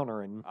the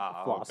counter and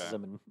Ah, flosses okay.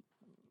 them. And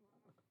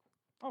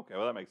Okay,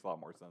 well, that makes a lot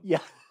more sense. Yeah.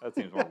 That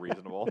seems more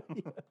reasonable.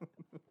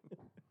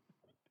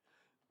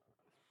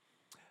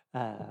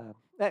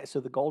 So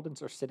the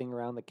Goldens are sitting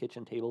around the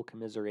kitchen table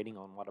commiserating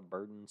on what a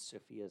burden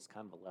Sophia's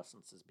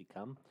convalescence has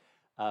become.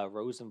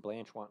 Rose and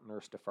Blanche want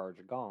Nurse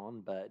DeFarge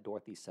gone, but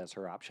Dorothy says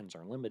her options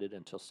are limited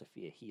until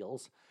Sophia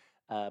heals.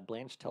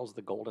 Blanche tells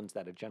the Goldens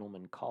that a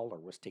gentleman caller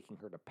was taking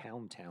her to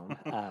Pound Town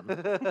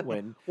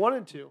when...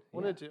 Wanted to.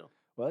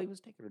 Well, he was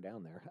taking her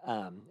down there.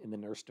 And the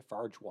Nurse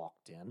DeFarge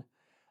walked in.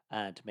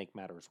 To make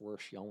matters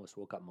worse, she almost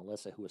woke up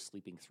Melissa, who was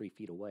sleeping 3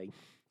 feet away.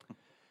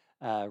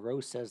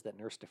 Rose says that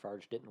Nurse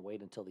DeFarge didn't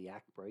wait until the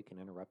act break and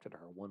interrupted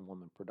her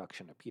one-woman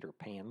production of Peter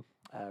Pan.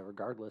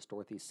 Regardless,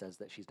 Dorothy says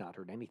that she's not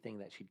heard anything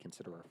that she'd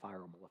consider a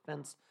fireable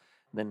offense.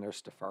 Then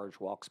Nurse DeFarge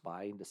walks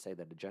by to say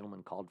that a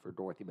gentleman called for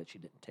Dorothy, but she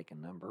didn't take a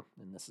number,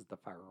 and this is the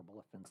fireable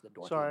offense that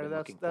Dorothy had Sorry, been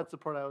looking that's for.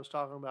 the part I was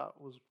talking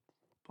about. Was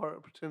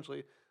part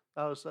potentially.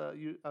 I was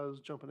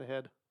jumping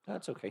ahead.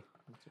 That's okay.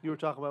 You were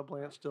talking about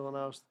Blanche still, and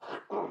I was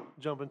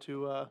jumping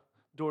to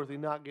Dorothy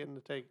not getting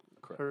to take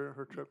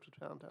her trip to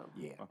Pound Town.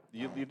 Yeah.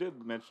 You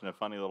did mention a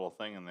funny little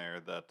thing in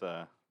there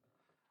that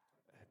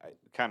I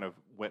kind of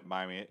went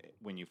by me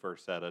when you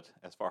first said it,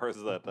 as far as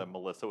that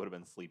Melissa would have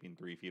been sleeping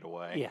 3 feet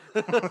away. Yeah.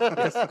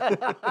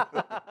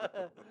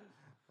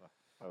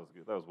 That was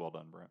good. That was well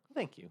done, Brent.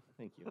 Thank you.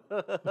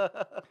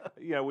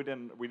 Yeah, we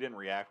didn't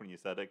react when you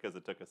said it because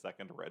it took a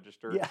second to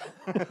register. Yeah.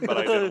 But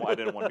I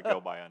didn't want to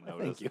go by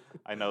unnoticed. Thank you.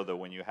 I know that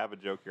when you have a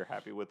joke you're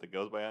happy with that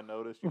goes by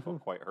unnoticed, you feel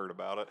quite hurt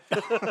about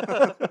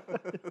it.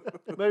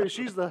 Maybe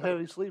she's the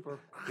heavy sleeper.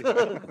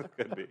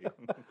 Could be.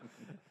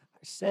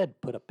 I said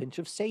put a pinch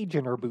of sage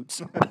in her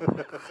boots.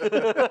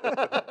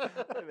 I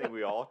think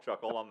we all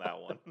chuckled on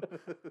that one.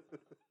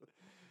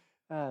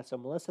 So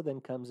Melissa then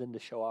comes in to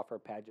show off her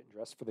pageant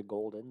dress for the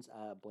Goldens.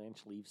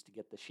 Blanche leaves to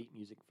get the sheet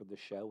music for the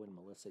show, and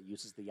Melissa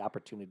uses the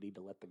opportunity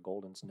to let the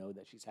Goldens know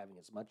that she's having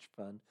as much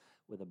fun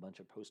with a bunch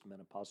of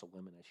postmenopausal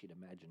women as she'd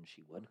imagined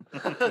she would.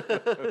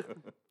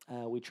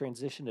 We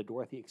transition to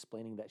Dorothy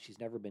explaining that she's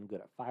never been good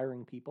at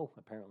firing people.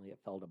 Apparently it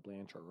fell to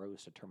Blanche or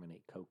Rose to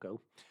terminate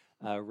Coco.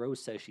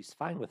 Rose says she's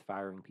fine with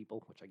firing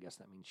people, which I guess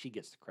that means she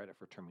gets the credit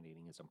for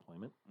terminating his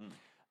employment.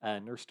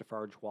 Nurse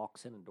DeFarge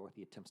walks in and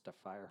Dorothy attempts to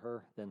fire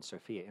her. Then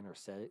Sophia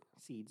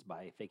intercedes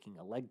by faking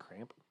a leg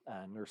cramp.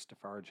 Nurse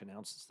DeFarge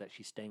announces that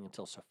she's staying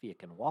until Sophia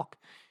can walk.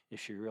 If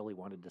she really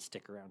wanted to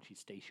stick around, she'd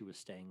stay. She was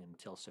staying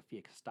until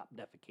Sophia could stop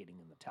defecating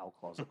in the towel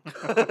closet.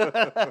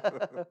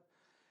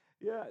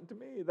 Yeah, to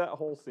me, that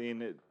whole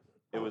scene, it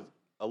was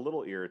a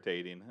little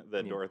irritating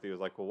that Dorothy was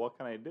like, well, what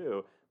can I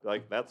do?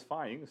 Like, that's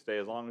fine. You can stay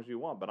as long as you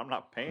want, but I'm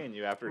not paying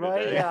you after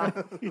today. Yeah.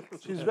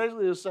 She's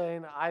basically just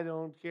saying, I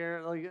don't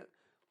care. Like,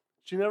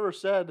 she never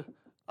said,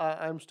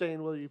 I'm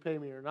staying whether you pay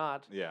me or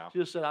not. Yeah. She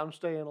just said, I'm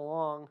staying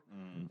along.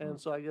 And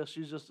so I guess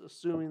she's just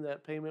assuming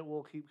that payment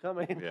will keep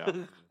coming. Yeah.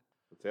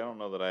 But see, I don't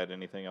know that I had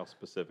anything else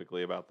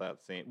specifically about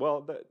that scene.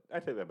 Well, I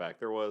take that back.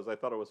 I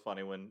thought it was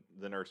funny when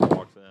the nurse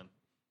walks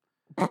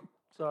in.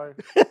 Sorry.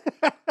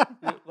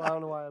 I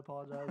don't know why I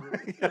apologize.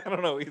 I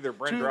don't know either.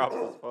 Brent drops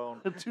his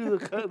phone. To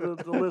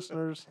the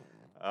listeners.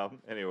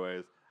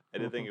 Anyways, I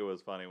did think it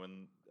was funny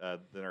when the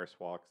nurse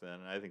walks in,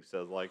 and I think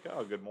says like,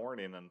 "Oh, good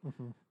morning,"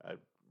 and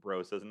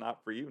Rose says,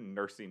 "Not for you,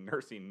 nursey,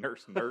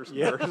 nurse."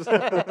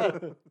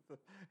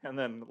 And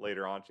then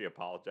later on, she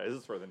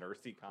apologizes for the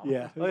nursey comment.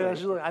 Yeah. Oh yeah,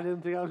 she's like, I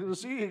didn't think I was going to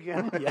see you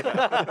again. Yeah.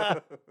 I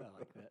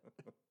like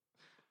that.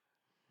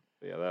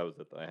 Yeah, that was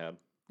it that I had.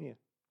 Yeah.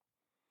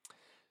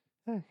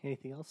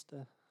 Anything else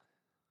to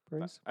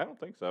praise? I don't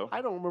think so.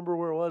 I don't remember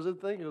where it was. I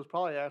think it was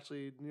probably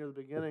actually near the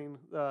beginning.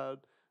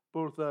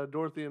 Both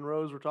Dorothy and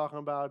Rose were talking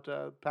about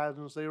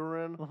pageants they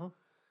were in.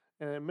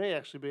 And it may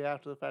actually be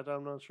after the fact.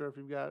 I'm not sure if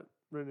you've got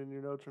written in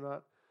your notes or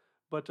not.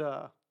 But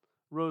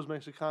Rose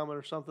makes a comment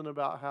or something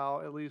about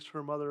how at least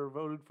her mother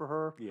voted for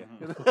her. Yeah.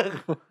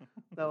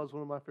 That was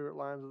one of my favorite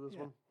lines of this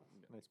one.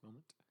 Nice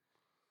moment.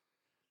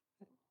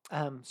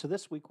 So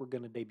this week we're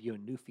going to debut a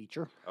new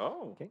feature.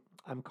 Oh. Okay.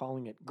 I'm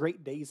calling it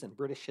Great Days in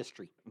British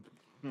History.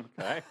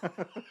 Okay.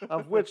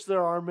 Of which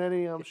there are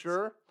many, I'm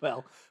sure.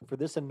 Well, for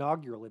this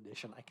inaugural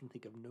edition, I can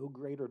think of no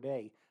greater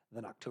day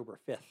than October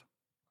 5th,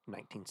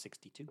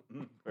 1962.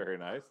 Very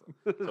nice.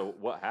 So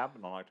what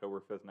happened on October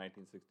 5th,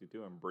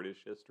 1962 in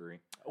British history?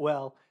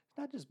 Well, it's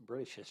not just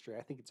British history.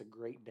 I think it's a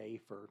great day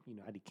for the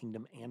United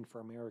Kingdom and for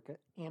America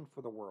and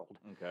for the world.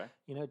 Okay.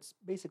 It's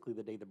basically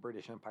the day the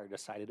British Empire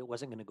decided it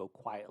wasn't going to go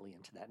quietly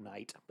into that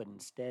night, but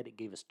instead it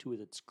gave us two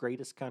of its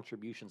greatest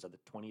contributions of the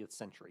 20th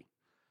century.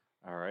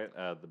 All right.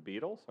 The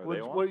Beatles, are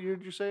they on? What year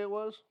did you say it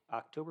was?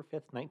 October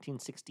 5th,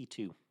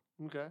 1962.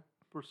 Okay,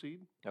 proceed.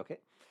 Okay.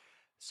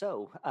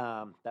 So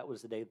that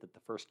was the day that the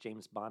first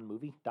James Bond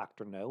movie,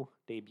 Dr. No,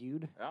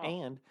 debuted,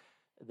 and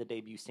the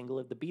debut single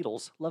of the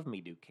Beatles, Love Me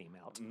Do, came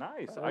out.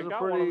 Nice. That I was a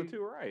got one of the pretty-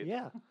 two right.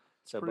 Yeah.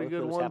 So Pretty both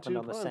good those happened 1-2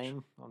 on the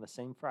punch.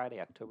 same Friday,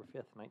 October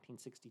 5th,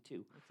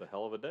 1962. It's a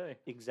hell of a day.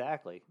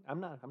 Exactly.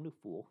 I'm no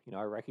fool.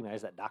 I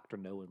recognize that Dr.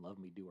 No and Love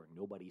Me Do are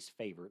nobody's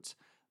favorites.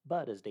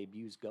 But as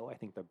debuts go, I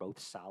think they're both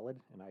solid,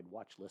 and I'd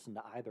listen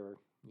to either,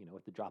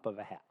 at the drop of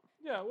a hat.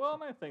 Yeah, well,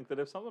 and I think that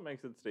if something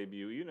makes its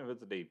debut, even if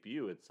its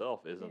debut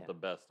itself isn't the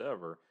best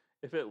ever,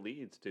 if it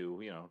leads to,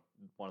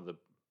 one of the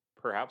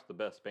perhaps the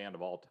best band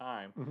of all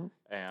time,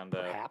 and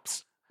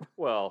Perhaps.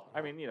 well,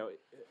 I mean,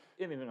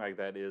 anything like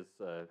that is,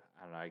 I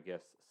don't know, I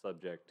guess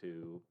subject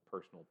to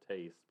personal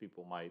taste.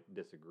 People might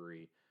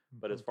disagree,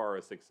 but as far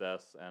as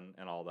success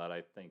and all that,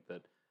 I think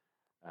that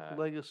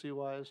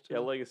legacy-wise, too. yeah,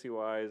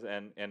 legacy-wise,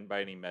 and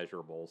by any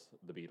measurables,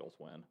 the Beatles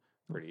win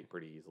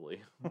pretty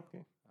easily.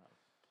 Okay.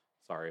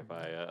 Sorry if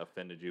I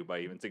offended you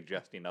by even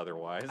suggesting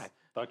otherwise. I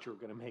thought you were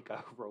going to make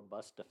a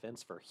robust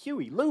defense for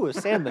Huey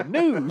Lewis and the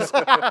News. No,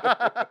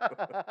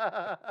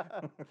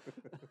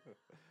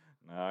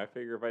 I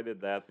figure if I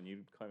did that, then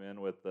you'd come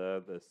in with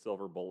the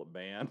Silver Bullet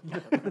Band.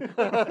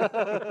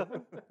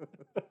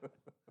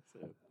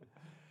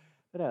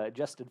 But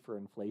adjusted for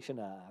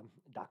inflation,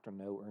 Dr.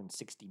 No earned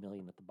 $60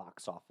 million at the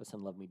box office,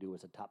 and Love Me Do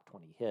was a top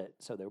 20 hit.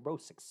 So they were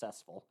both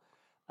successful.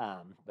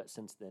 But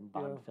since then,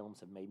 Bond films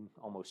have made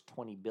almost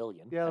 $20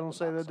 billion. Yeah, I was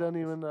going to say that doesn't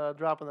even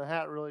drop in the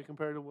hat really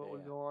compared to what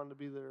would go on to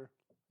be their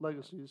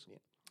legacies. Yeah.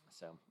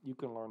 So you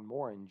can learn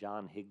more in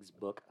John Higgs'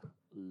 book,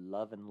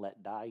 Love and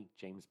Let Die,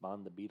 James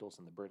Bond, the Beatles,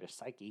 and the British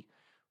Psyche,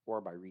 or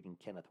by reading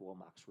Kenneth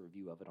Womack's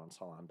review of it on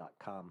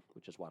Salon.com,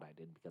 which is what I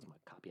did because my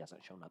copy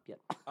hasn't shown up yet.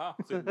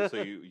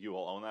 So you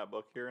will own that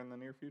book here in the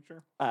near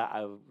future?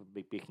 I will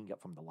be picking up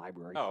from the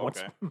library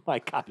once my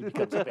copy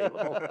becomes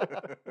available.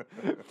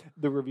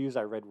 The reviews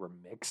I read were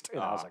mixed,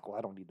 and I was like, well,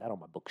 I don't need that on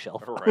my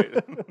bookshelf.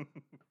 Right.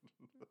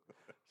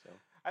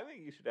 I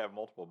think you should have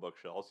multiple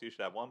bookshelves. You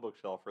should have one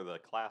bookshelf for the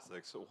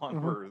classics,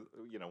 one for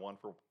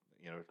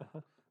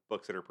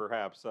books that are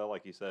perhaps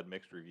like you said,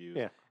 mixed reviews,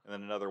 and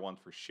then another one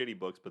for shitty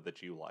books but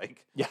that you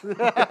like. Yeah.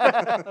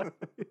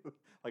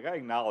 Like I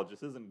acknowledge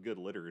this isn't good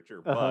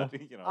literature, but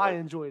I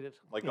enjoyed it.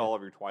 Like all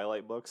of your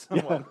Twilight books.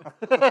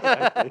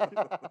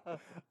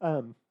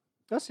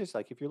 That's just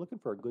like if you're looking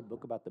for a good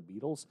book about the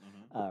Beatles,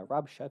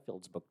 Rob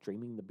Sheffield's book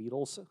Dreaming the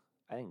Beatles,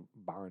 I think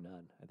bar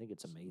none. I think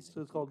it's amazing.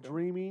 So it's called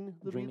Dreaming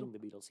the Dreaming the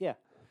Beatles. Yeah.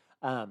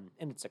 And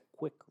it's a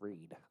quick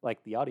read.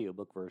 Like the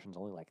audiobook version's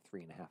only like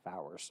 3.5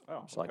 hours.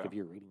 Oh, so like if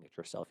you're reading it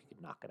yourself, you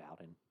could knock it out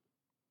in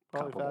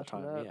probably comparable faster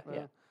time. than that,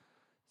 Yeah.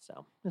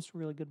 So it's a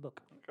really good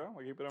book. Okay,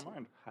 I'll keep it in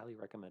mind. Highly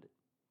recommend it.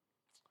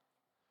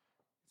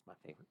 It's my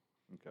favorite.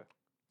 Okay.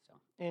 So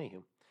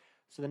anywho.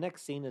 So the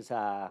next scene is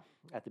at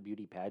the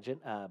beauty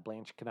pageant.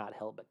 Blanche cannot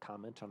help but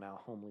comment on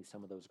how homely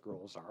some of those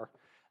girls are.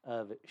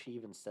 She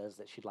even says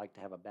that she'd like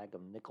to have a bag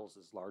of nickels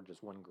as large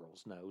as one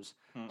girl's nose.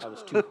 I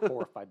was too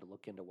horrified to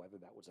look into whether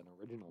that was an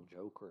original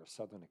joke or a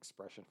Southern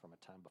expression from a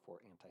time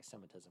before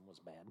anti-Semitism was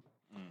bad.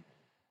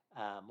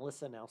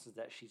 Melissa announces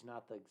that she's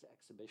not the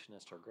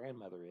exhibitionist her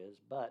grandmother is,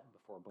 but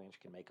before Blanche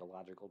can make a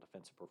logical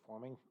defense of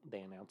performing,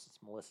 they announce it's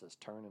Melissa's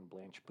turn and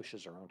Blanche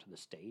pushes her onto the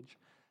stage.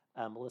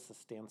 Melissa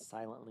stands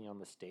silently on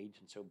the stage,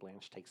 and so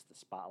Blanche takes the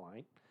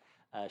spotlight.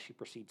 She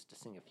proceeds to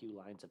sing a few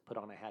lines of Put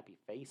on a Happy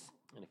Face.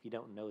 And if you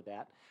don't know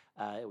that,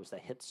 it was the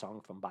hit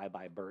song from Bye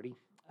Bye Birdie.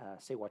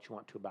 Say what you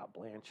want to about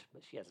Blanche,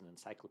 but she has an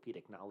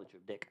encyclopedic knowledge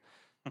of Dick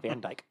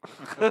Van Dyke.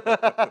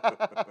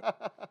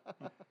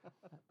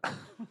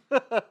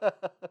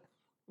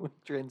 We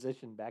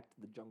transition back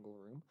to the jungle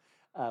room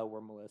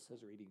where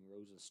Melissa's reading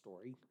Rose's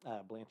story.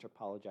 Blanche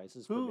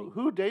apologizes for being...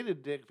 Who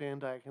dated Dick Van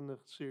Dyke in the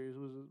series?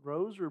 Was it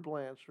Rose or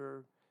Blanche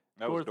or...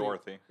 That was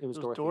Dorothy. It was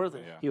Dorothy.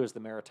 Yeah. He was the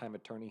maritime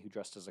attorney who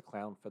dressed as a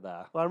clown for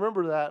the... Well, I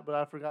remember that, but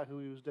I forgot who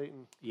he was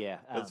dating. Yeah.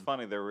 It's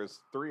funny. There was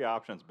 3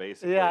 options,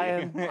 basically. Yeah,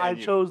 and I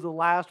chose the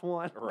last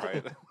one.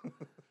 Right.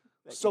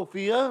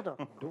 Sophia? No.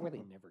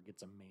 Dorothy never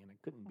gets a man.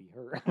 It couldn't be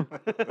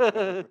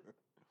her.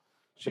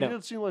 She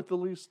did seem like the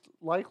least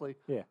likely.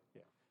 Yeah.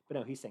 But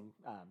no, he's saying,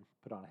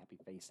 Put on a Happy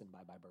Face and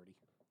Bye Bye Birdie.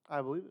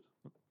 I believe it.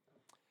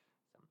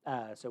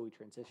 So we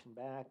transition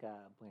back.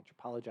 Blanche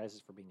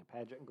apologizes for being a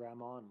pageant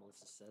grandma, and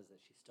Melissa says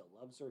that she still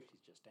loves her. She's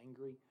just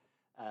angry.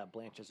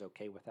 Blanche is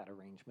okay with that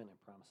arrangement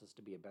and promises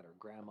to be a better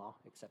grandma,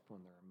 except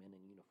when there are men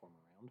in uniform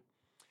around.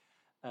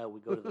 We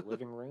go to the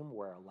living room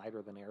where a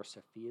lighter-than-air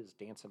Sophia is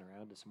dancing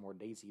around to some more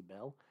Daisy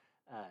Bell.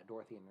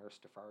 Dorothy and Nurse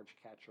DeFarge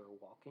catch her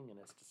walking, and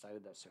it's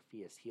decided that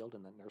Sophia is healed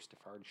and that Nurse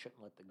DeFarge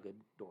shouldn't let the good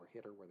door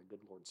hit her where the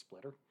good Lord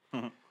split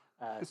her.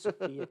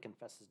 Sophia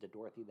confesses to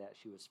Dorothy that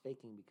she was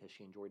faking because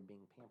she enjoyed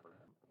being pampered.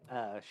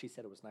 She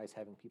said it was nice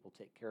having people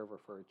take care of her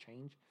for a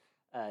change.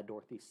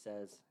 Dorothy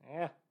says,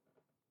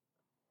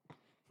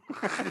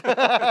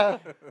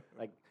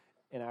 like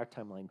in our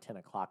timeline, 10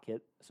 o'clock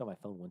hit, so my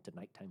phone went to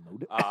nighttime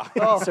mode.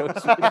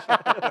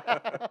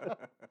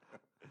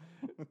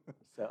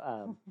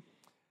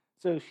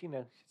 So she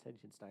said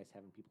it's nice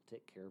having people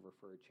take care of her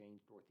for a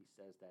change. Dorothy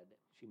says that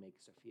she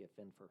makes Sophia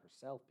fend for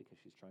herself because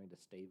she's trying to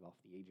stave off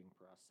the aging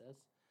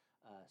process.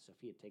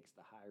 Sophia takes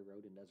the high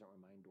road and doesn't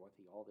remind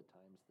Dorothy all the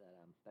times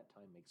that that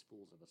time makes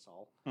fools of us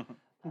all.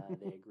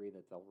 They agree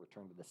that they'll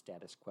return to the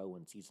status quo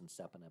in season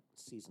 7,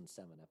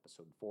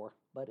 episode 4.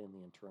 But in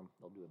the interim,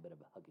 they'll do a bit of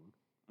a hugging.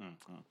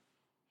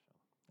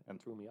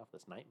 And threw me off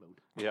this night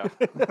mode. Yeah.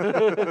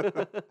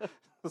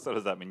 So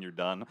does that mean you're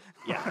done?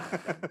 Yeah.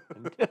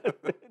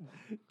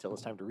 Until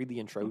it's time to read the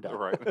intro. Done.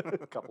 Right.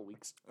 A couple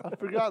weeks. I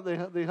forgot they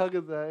hug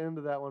at the end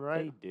of that one,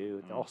 right? They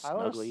do. They're all I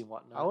wanna snuggly s- and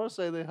whatnot. I want to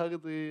say they hug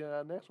at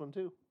the next one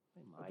too.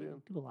 They at might the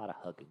end. do a lot of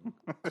hugging.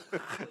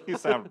 You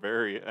sound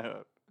very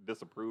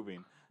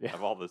disapproving Yeah.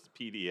 of all this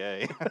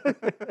PDA.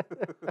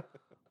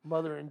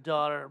 Mother and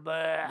daughter.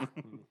 Blah.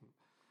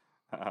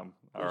 All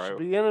They right. should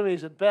be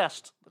enemies at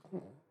best.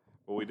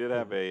 Well, we did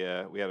have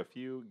we had a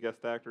few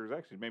guest actors.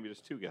 Actually, maybe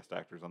just 2 guest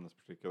actors on this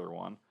particular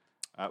one.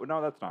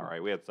 No, that's not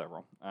right. We had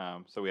several.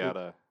 So we had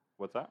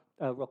what's that?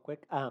 Real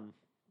quick. Helena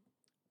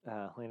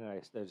and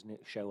I, there's a new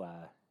show,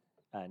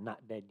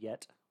 Not Dead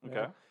Yet.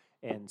 Okay.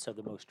 And so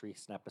the most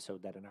recent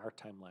episode that in our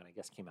timeline, I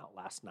guess, came out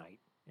last night,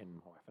 and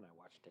my wife and I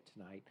watched it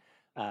tonight,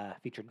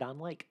 featured Don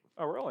Lake,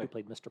 Oh, who really?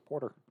 played Mr.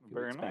 Porter. a few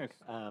Very weeks back.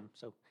 nice.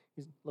 So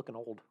he's looking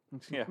old.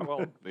 Yeah.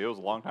 Well, it was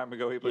a long time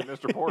ago he played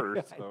Mr. Porter,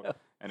 I so know.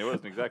 and he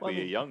wasn't exactly Well, I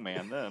a mean- young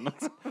man then.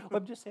 Well,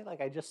 I'm just saying,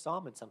 like, I just saw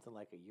him in something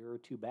like a year or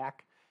 2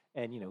 back,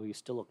 and, he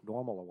still looked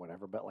normal or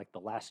whatever, but, like, the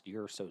last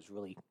year or so has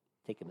really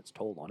taken its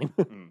toll on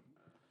him.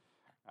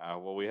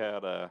 Well, we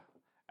had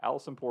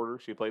Allison Porter.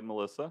 She played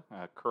Melissa.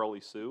 Curly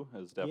Sue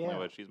is definitely Yeah.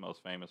 what she's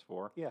most famous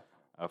for. Yeah.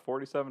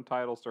 47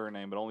 titles to her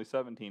name, but only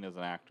 17 as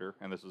an actor,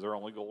 and this is her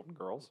only Golden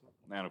Girls.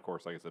 And of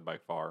course, like I said, by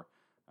far,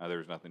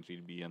 there's nothing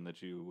she'd be in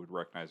that you would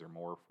recognize her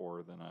more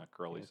for than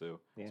Curly Sue.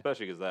 Yeah.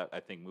 Especially because that, I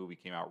think, movie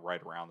came out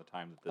right around the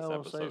time that this I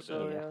will say episode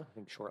so, did. yeah. I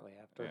think shortly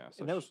after. Yeah, so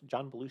And that was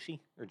John Belushi,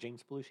 or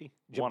James Belushi?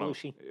 Jim One of-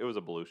 Belushi? It was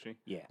a Belushi.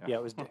 Yeah, Yeah. yeah,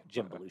 it was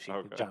Jim Belushi.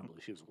 Okay. John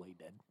Belushi was way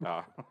dead.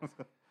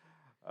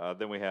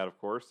 Then we had, of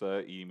course,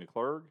 Edie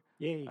McClurg.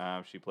 Yay.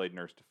 She played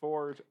Nurse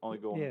DeFarge. Only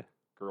Golden Yeah.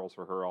 Girls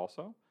for her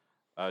also.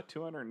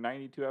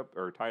 292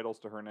 titles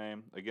to her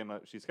name. Again,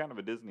 she's kind of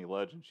a Disney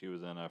legend. She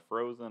was in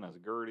Frozen as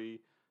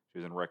Gertie. She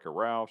was in Wreck-It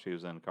Ralph. She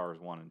was in Cars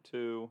 1 and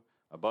 2.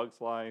 A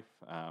Bug's Life.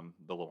 The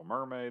Little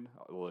Mermaid.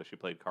 Although she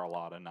played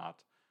Carlotta, not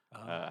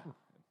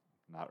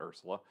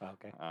Ursula.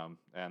 Okay.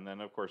 And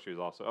then, of course, she was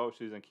also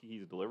she's in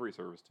Kiki's Delivery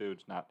Service too.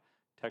 It's not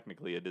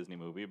technically a Disney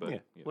movie, but Yeah.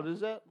 What is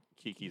that?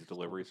 Kiki's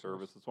Delivery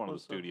Service. It's one of the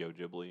What's that? Studio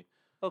Ghibli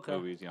Okay.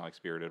 movies, like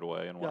Spirited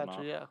Away and whatnot.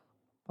 Gotcha, yeah.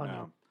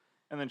 Ponyo.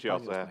 And then she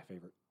Ponyo's also had my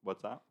favorite.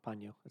 what's that?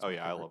 Ponyo. That's Oh my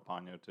yeah, I favorite. love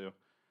Ponyo too.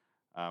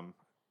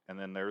 And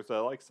then there's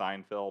like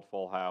Seinfeld,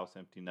 Full House,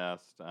 Empty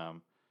Nest.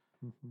 Mhm.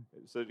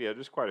 So yeah,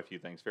 just quite a few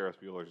things. Ferris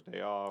Bueller's Day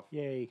Off.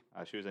 Yay.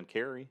 She was in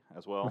Carrie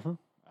as well. Mhm.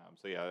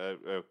 So yeah,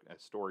 a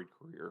storied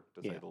career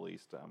to say Yeah. the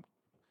least.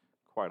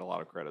 Quite a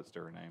lot of credits to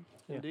her name.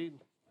 Yeah. Indeed.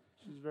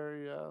 She's a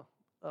very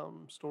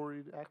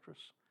storied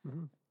actress.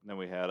 And then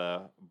we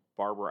had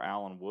Barbara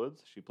Allen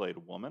Woods. She played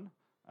Woman.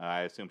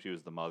 I assume she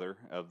was the mother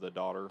of the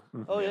daughter.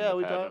 Oh in yeah, the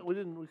we pageant.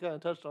 we kind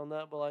of touched on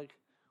that, but like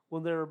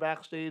when they were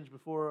backstage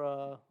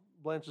before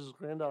Blanche's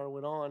granddaughter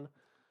went on,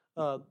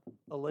 a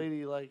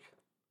lady like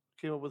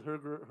came up with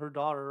her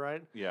daughter,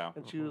 right? Yeah.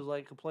 And she was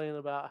like complaining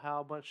about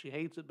how much she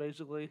hates it,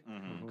 basically,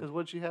 Mhm. because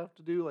what'd she have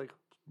to do? Like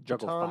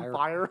Juggle ton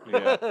fire.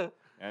 Yeah.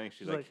 I think she's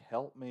She's like, like-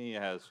 help me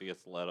as she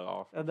gets let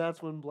off. and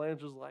that's when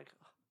Blanche was like,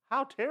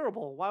 "How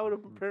terrible! Why would a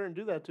Mhm. parent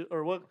do that to?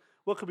 Or what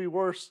could be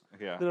worse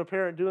Yeah. than a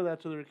parent doing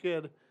that to their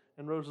kid?"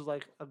 And Rose is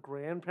like, "A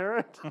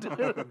grandparent?"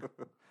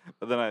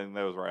 But then I think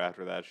that was right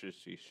after that.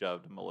 She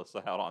shoved Melissa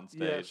out on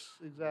stage. Yes,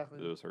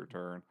 exactly. It was her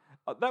turn.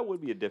 That would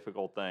be a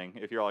difficult thing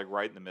if you're like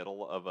right in the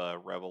middle of a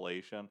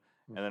revelation,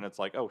 and then it's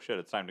like, oh shit,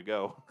 it's time to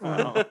go.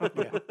 Yeah.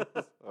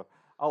 So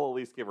I'll at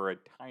least give her a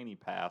tiny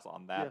pass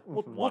on that. Yeah,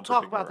 we'll one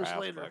talk about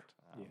particular this later. aspect.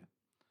 Yeah.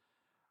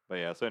 But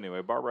yeah, so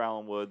anyway, Barbara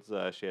Allen Woods,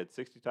 she had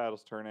 60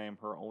 titles to her name.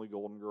 Her only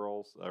Golden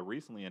Girls.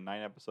 Recently in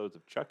 9 episodes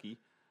of Chucky.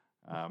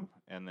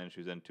 And then she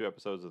was in 2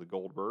 episodes of The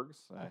Goldbergs,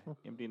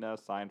 Empty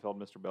Nest, Seinfeld,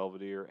 Mr.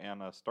 Belvedere,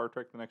 and Star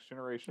Trek: The Next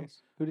Generation.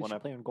 Nice. Who did One she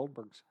ep- play on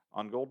Goldberg's?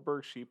 On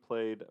Goldberg, she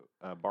played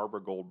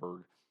Barbara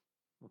Goldberg.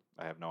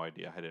 I have no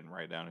idea. I didn't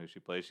write down who she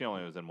played. She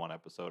only was in 1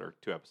 episode or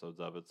 2 episodes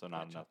of it, so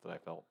not Gotcha. enough that I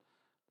felt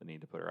the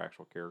need to put her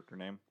actual character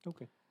name.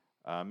 Okay.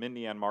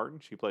 Mindy Ann Martin,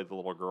 she played the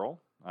little girl.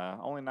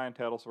 Only 9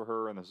 titles for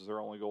her, and this is her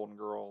only Golden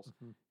Girls.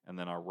 Mhm. And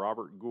then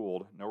Robert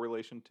Gould, no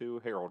relation to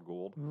Harold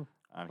Gould. Mhm.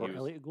 He Or was,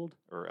 Elliot Gould?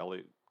 or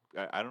Elliot.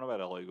 I don't know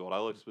about Elliot Gould. I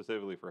looked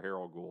specifically for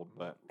Harold Gould,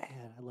 but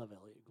Man, I love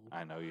Elliot Gould.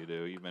 I know you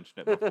do. You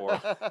mentioned it before.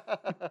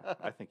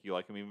 I think you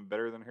like him even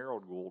better than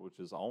Harold Gould, which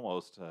is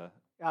almost. Oh,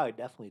 I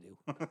definitely do.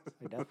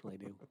 I definitely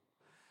do.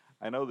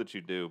 I know that you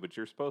do, but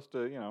you're supposed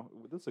to,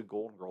 this is a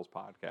Golden Girls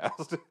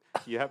podcast.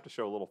 You have to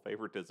show a little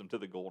favoritism to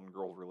the Golden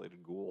Girls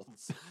related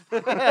Goulds.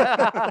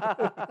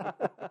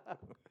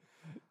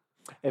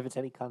 If it's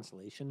any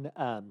consolation,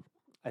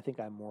 I think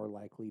I'm more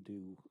likely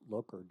to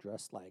look or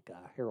dress like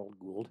Harold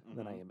Gould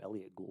than I Mhm. am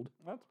Elliot Gould.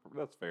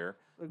 That's fair.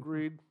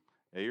 Agreed.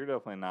 Yeah, you're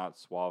definitely not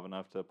suave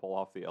enough to pull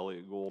off the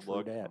Elliot Gould True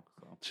look. dat.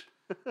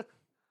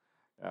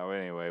 So.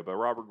 Anyway, but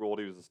Robert Gould,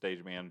 he was the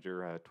stage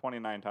manager.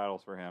 29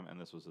 titles for him, and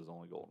this was his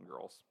only Golden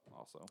Girls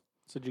also.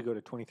 So did you go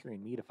to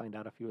 23andMe to find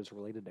out if he was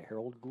related to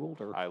Harold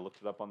Gould? Or I looked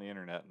it up on the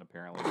internet, and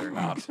apparently they're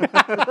not.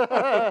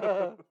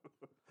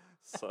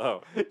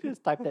 So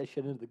Just type that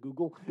shit into the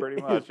Google.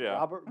 Pretty much, Is yeah.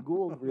 Robert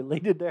Gould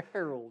related to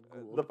Harold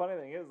Gould. the funny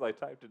thing is, I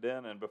typed it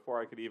in, and before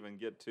I could even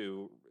get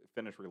to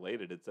finish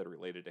related, it said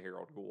related to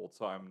Harold Gould.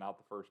 So I'm not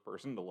the first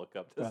person to look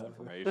up this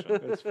information.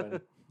 That's funny.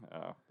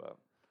 But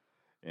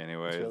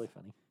anyways, It's really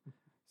funny.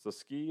 so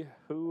Ski,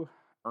 who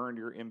earned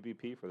your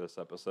MVP for this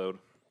episode?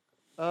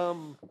 I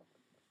don't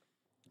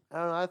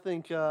know, I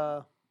think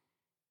I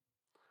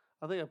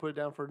put it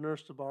down for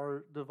Nurse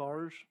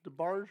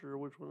DeFarge, or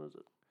which one is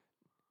it?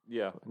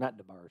 Yeah, Not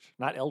DeBarge.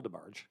 Not El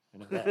DeBarge. I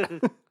know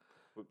that.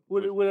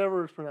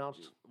 Whatever it's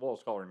pronounced. Well,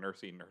 let's call her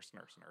Nursey, nurse.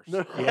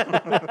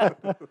 Yeah.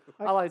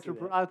 I liked see her.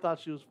 that. I thought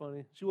she was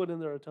funny. She wasn't in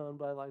there a ton,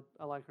 but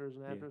I like her as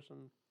an actress,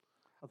 and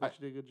I think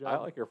she did a good job. I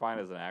like her fine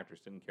as an actress.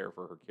 Didn't care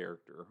for her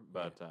character.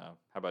 But how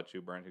about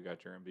you, Brent? Who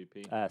got your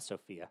MVP?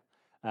 Sophia.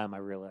 I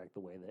really like the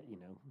way that,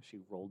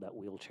 she rolled that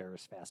wheelchair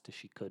as fast as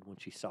she could when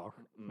she saw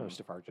Nurse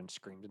DeFarge and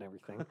screamed and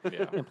everything.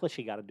 Yeah. And plus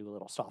she got to do a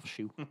little soft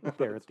shoe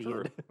there at the True.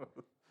 end.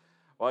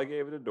 Well, I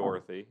gave it to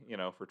Dorothy,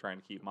 for trying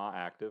to keep Ma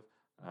active.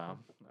 I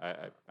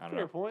don't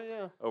Fair know. point,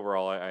 yeah.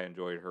 Overall, I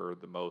enjoyed her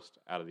the most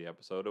out of the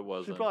episode. It She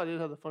wasn't. probably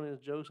did have the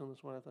funniest jokes in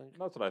this one, I think.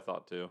 That's what I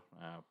thought too.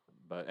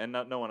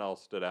 No one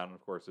else stood out. And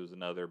of course, it was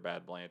another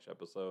bad Blanche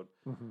episode.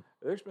 Mm-hmm.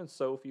 There's been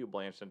so few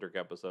Blanche-centric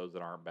episodes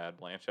that aren't bad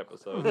Blanche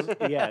episodes.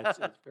 Yeah,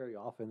 it's very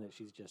often that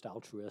she's just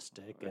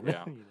altruistic. And,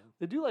 Yeah.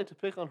 They do like to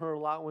pick on her a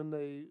lot when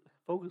they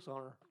focus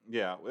on her.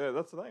 Yeah,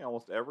 that's the thing.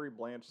 Almost every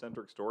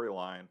Blanche-centric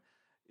storyline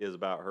is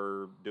about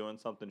her doing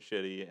something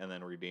shitty and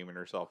then redeeming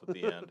herself at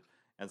the end.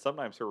 And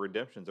sometimes her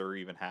redemptions are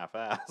even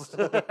half-assed.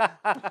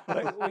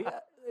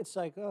 It's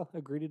like, oh,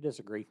 agree to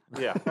disagree.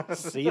 Yeah.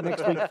 See you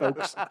next week,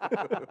 folks.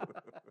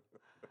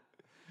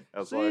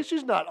 That's See, like,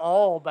 she's not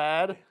all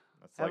bad.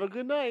 that's Have like, a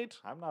good night.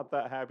 I'm not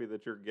that happy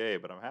that you're gay,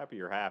 but I'm happy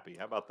you're happy.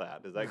 How about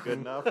that? Is that good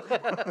enough?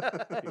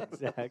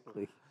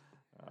 Exactly.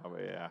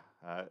 But yeah.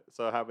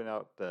 So how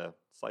about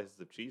slices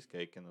of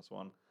cheesecake in this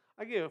one?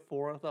 I gave it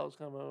 4. I thought it was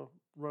kind of a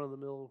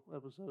run-of-the-mill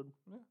episode.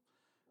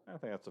 I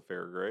think that's a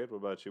fair grade. What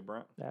about you,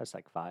 Brent? That was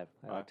like 5.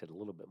 I 5. liked it a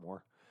little bit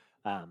more.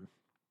 I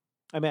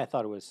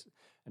thought it was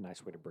a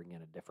nice way to bring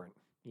in a different,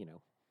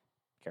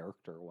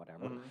 character or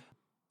whatever. Mhm.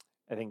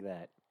 I think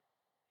that,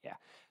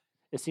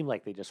 it seemed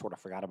like they just sort of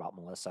forgot about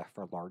Melissa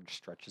for large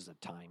stretches of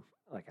time.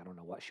 Like, I don't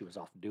know what she was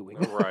off doing.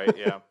 Right,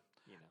 yeah.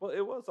 You know. Well,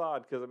 it was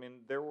odd because,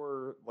 there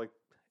were,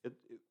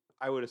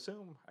 I would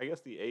assume, I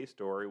guess the A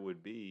story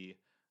would be,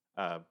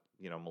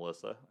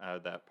 Melissa,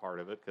 that part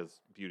of it, because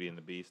Beauty and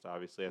the Beast,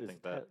 obviously, I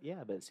think that.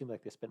 Yeah, but it seemed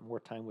like they spent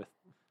more time with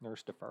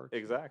Nurse DeFarge.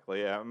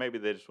 Exactly, yeah. Maybe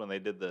they just, when they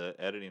did the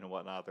editing and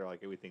whatnot, they're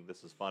like, hey, we think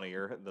this is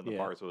funnier than the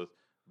parts with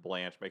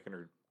Blanche making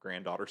her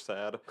granddaughter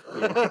sad.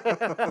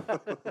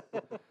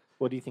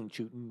 What do you think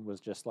Chewton was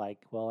just like,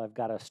 well, I've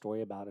got a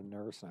story about a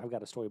nurse and I've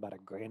got a story about a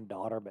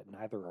granddaughter, but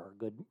neither are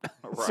good.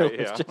 Right, So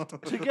it's yeah.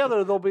 just,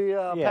 Together, they'll be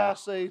a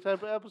passe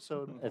type of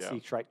episode. let's Yeah.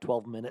 each write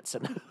 12 minutes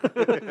and throw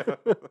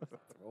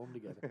them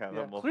together. Yeah, Yeah,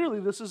 then we'll- clearly,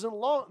 this isn't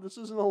long. This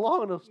isn't a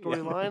long enough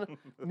storyline.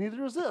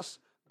 Neither is this.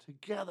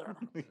 Together,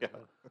 yeah.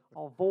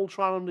 I'll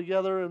Voltron them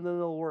together, and then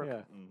it'll work.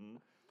 Yeah. Hmm.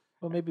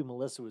 Well, maybe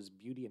Melissa was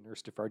Beauty and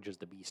Nurse DeFarge is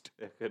the Beast.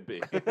 It could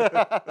be.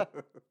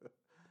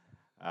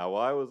 Well,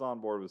 I was on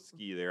board with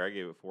Ski there. I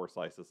gave it 4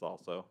 slices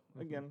also.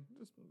 Again,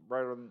 just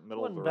right in the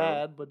middle of Wasn't the road.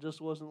 bad, but just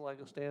wasn't like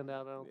a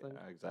standout. I don't think.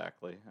 Yeah,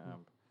 exactly. I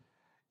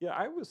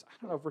don't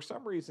know, for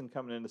some reason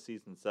coming into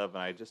season 7,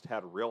 I just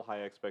had real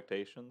high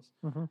expectations.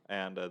 Mhm.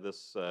 And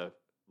this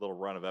little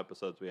run of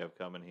episodes we have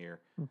coming here,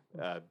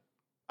 I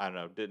don't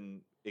know,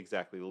 didn't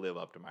exactly live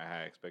up to my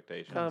high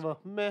expectations. Kind of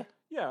a meh.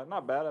 Yeah,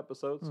 not bad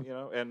episodes,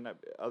 and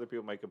other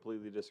people may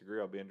completely disagree.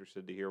 I'll be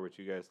interested to hear what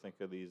you guys think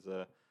of these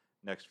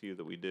next few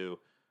that we do.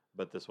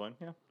 But this one,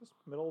 just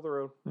middle of the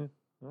road.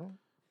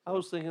 I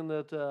was thinking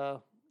that. I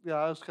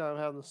was kind of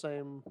having the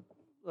same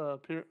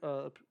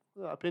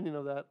opinion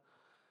of that.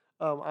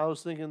 I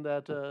was thinking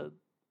that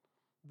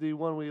the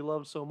one we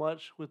loved so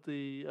much with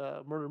the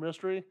murder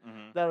mystery,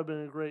 Mhm. that would have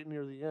been a great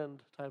near the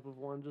end type of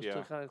one, just Yeah.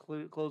 to kind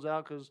of close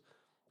out. Because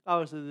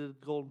obviously they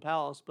did Golden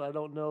Palace, but I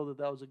don't know that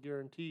that was a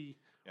guarantee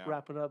Yeah.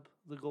 wrapping up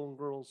the Golden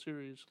Girls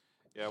series.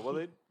 Yeah,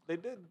 well,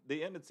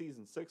 they ended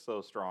season 6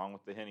 so strong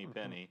with the Henny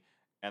Penny,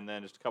 and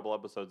then just a couple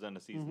episodes into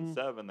season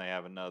 7, they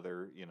have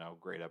another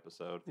great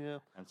episode. Yeah.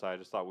 And so I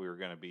just thought we were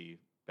going to be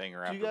banger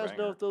Do after you guys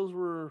banger. know if those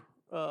were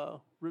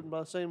written by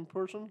the same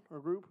person or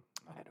group?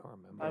 I don't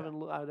remember. I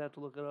haven't. I'd have to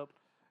look it up.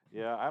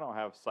 Yeah, I don't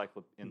have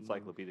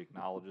encyclopedic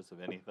knowledge of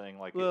anything.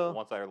 Like Well-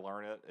 once I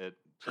learn it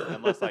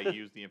unless I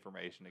use the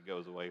information, it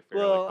goes away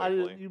fairly Well,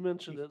 quickly. you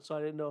mentioned it, so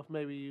I didn't know if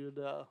maybe you'd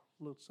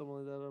look something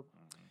like that up.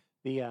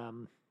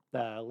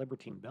 The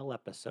Libertine Bell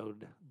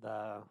episode,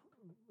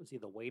 was he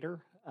the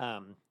waiter?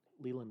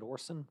 Leland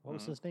Orson, what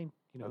was his name?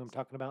 You know who I'm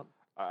talking about?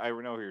 I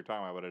know who you're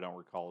talking about, but I don't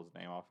recall his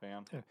name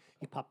offhand.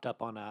 He popped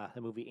up on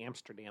the movie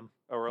Amsterdam,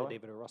 Oh, the really?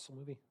 David O. Russell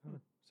movie.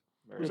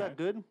 Very Was nice. that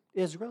good?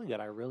 It was really good.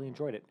 I really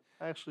enjoyed it.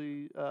 I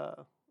actually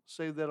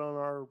saved that on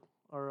our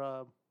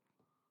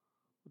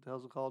what the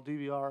hell's it called?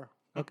 DVR.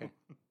 Okay,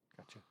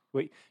 gotcha.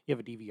 Wait, you have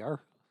a DVR?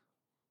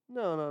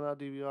 No, not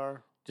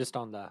DVR. just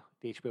on the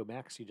HBO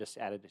Max, you just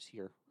added it to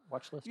your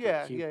watch list? Or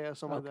Yeah, queue? yeah,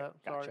 something Okay, like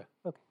that. Sorry. Gotcha.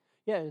 Okay.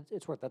 Yeah,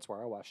 it's worth. That's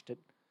where I watched it.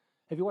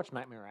 Have you watched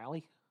Nightmare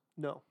Alley?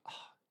 No,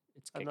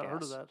 It's I've kick-ass. not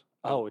heard of that.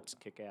 Oh, it's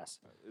kick-ass.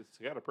 It's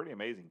got a pretty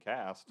amazing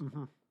cast.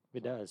 Mm-hmm.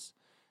 It does.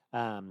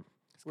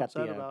 It's What's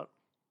got that the. about?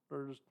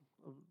 Or just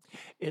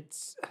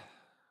It's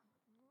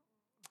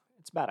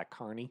about a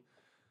carny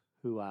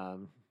who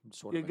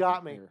sort You of.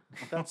 got me.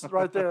 That's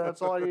right there.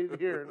 That's all I need to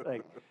hear.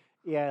 Like,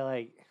 yeah,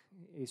 like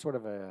he's sort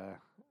of a.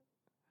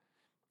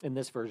 In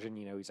this version,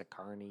 he's a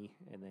carny,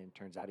 and then it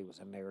turns out he was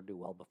a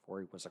ne'er-do-well before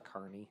he was a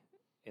carny,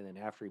 and then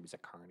after he was a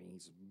carny,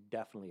 he's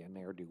definitely a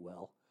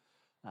ne'er-do-well,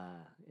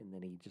 and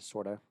then he just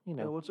sort of,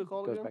 What's it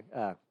called goes again?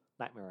 back.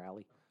 Nightmare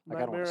Alley. Like,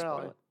 I don't want Nightmare to spoil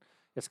Alley. it.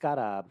 It's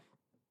got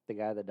the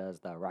guy that does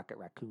the Rocket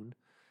Raccoon.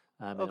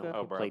 Okay.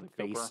 He Bradley played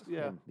Face Cooper.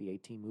 Yeah. in the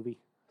A-Team movie.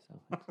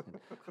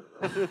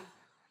 So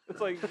It's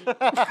like it's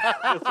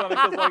funny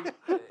because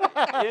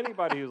like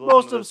anybody who's listening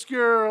Most to this,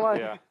 obscure, like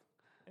yeah,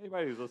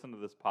 anybody who's listening to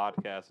this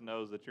podcast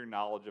knows that your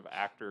knowledge of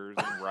actors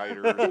and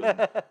writers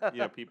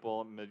and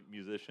people,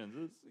 musicians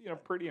is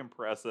pretty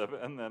impressive.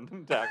 And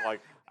then to act like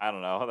I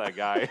don't know that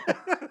guy.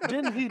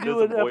 Didn't he did do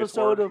some an voice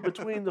episode work. of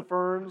Between the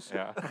Ferns?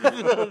 Yeah.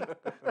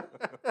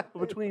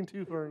 Between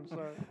Two Ferns.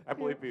 Sorry. I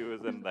believe he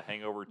was in The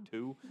Hangover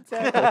 2.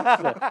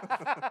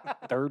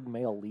 third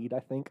male lead, I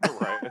think.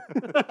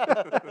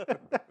 Right.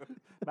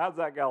 Not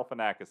Zach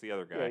Galifianakis, the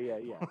other guy. Yeah.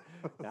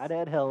 Not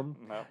Ed Helm,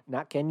 No.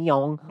 not Ken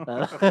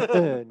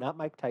Jeong, not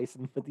Mike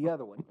Tyson, but the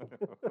other one.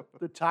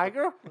 The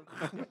tiger?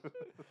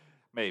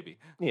 Maybe.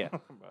 Yeah.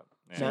 But,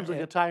 yeah. Seems like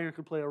a tiger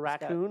could play a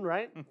raccoon,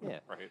 right? Yeah.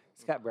 Right.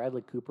 It's got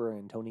Bradley Cooper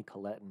and Toni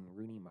Collette and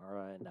Rooney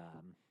Mara and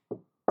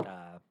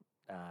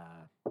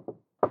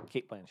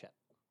Kate Blanchett.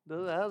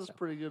 That's a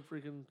pretty good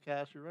freaking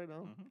cast. You're right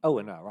on. Mhm. Oh,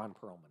 and Ron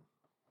Perlman.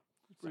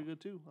 Pretty good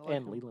too. I like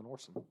And him. Leland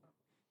Orson.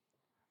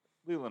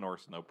 Leland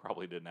Orson, though,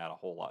 probably didn't add a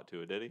whole lot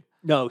to it, did he?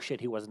 No, shit,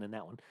 he wasn't in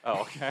that one.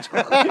 Oh,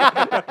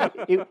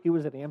 okay. he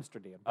was in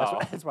Amsterdam.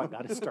 That's why I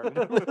got it started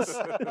on this.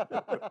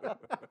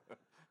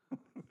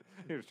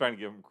 He was trying to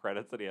give him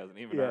credits that he hasn't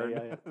even earned.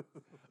 Yeah.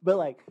 But,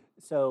 like,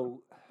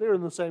 so They're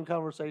in the same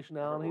conversation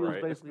now, and he was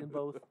Right. basically in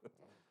both.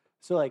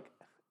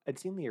 I'd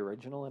seen the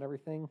original and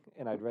everything,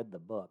 and I'd read the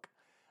book.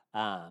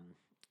 But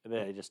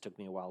it just took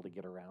me a while to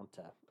get around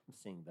to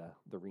seeing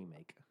the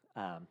remake.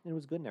 It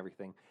was good and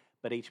everything.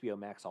 But HBO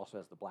Max also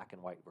has the black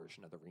and white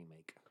version of the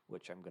remake,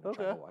 which I'm going to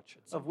try to Okay. watch.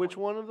 At some Of which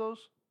point. one of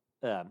those?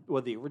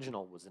 Well, the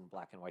original was in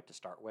black and white to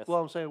start with. Well,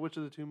 I'm saying which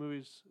of the two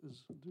movies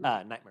is.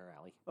 Nightmare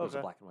Alley was a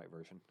Okay. black and white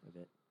version of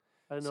it.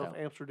 I didn't know if so-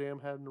 Amsterdam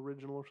had an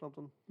original or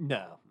something.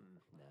 No,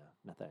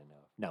 not that I know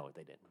of. No,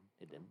 they didn't.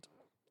 It didn't.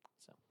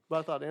 So But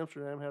I thought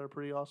Amsterdam had a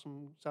pretty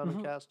awesome sounding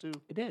Mhm. cast too.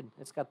 it did.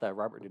 It's got the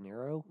Robert De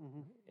Niro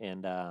Hmm.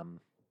 and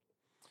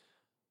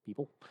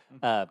people,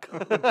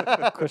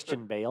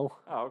 Christian Bale.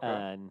 Oh, okay.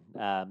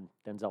 And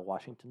Denzel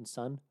Washington's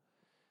son,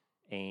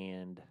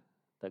 and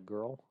the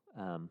girl.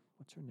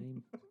 What's her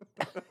name?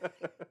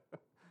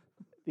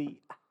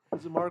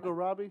 Is it Margot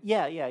Robbie?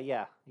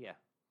 Yeah.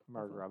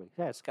 Margot Robbie.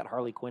 Yeah, it's got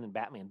Harley Quinn and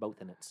Batman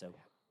both in it. So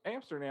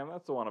Amsterdam,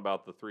 that's the one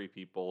about the three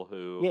people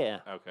who... Yeah.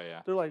 Okay,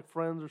 yeah. They're like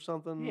friends or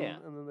something. Yeah.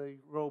 And then they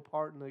grow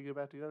apart and they get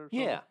back together. Or something.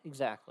 yeah,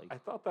 exactly. I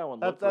thought that one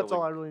That's looked all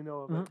really... I really know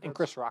of it. Mhm. And That's-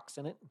 Chris Rock's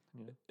in it.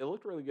 Yeah. It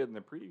looked really good in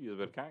the previews,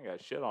 but it kind of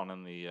got shit on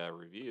in the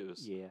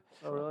reviews. Yeah.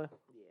 Oh, really?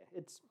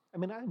 Yeah. I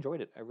mean, I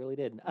enjoyed it. I really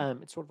did.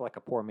 It's sort of like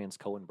a poor man's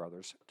Coen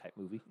Brothers type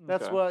movie.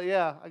 That's Okay. what,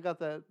 yeah, I got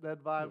that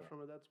vibe Yeah.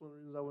 from it. That's one of the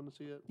reasons I wanted to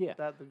see it. Yeah.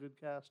 That, the good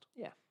cast.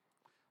 Have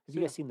you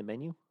guys seen The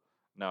Menu?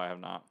 No, I have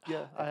not.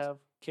 Yeah, I That's have.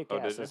 Kick Oh,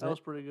 did ass, you? isn't That was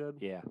it? pretty good.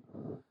 Yeah.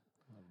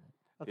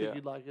 I think Yeah.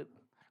 you'd like it.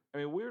 I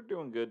mean, we're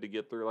doing good to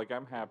get through. Like,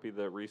 I'm happy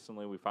that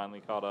recently we finally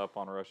caught up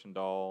on Russian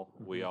Doll.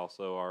 We Mhm.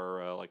 also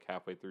are like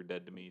halfway through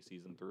Dead to Me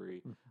season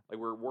 3. Mhm. Like,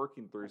 we're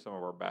working through some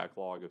of our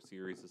backlog of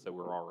series that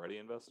we're already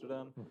invested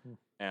in, Mhm.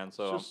 and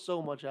so There's just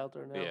so much out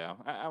there now. yeah,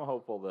 I'm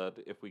hopeful that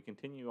if we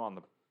continue on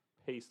the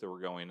pace that we're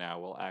going now,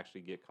 we'll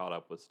actually get caught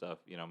up with stuff.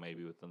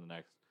 Maybe within the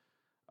next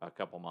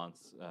couple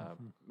months,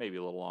 Mhm. maybe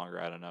a little longer.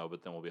 I don't know,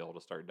 but then we'll be able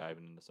to start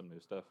diving into some new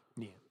stuff.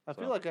 Yeah. I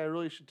feel like I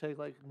really should take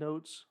like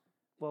notes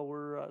while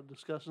we're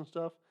discussing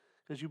stuff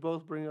because you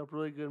both bring up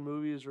really good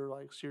movies or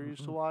like series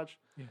to Mhm. watch.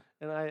 Yeah.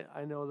 And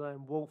I know that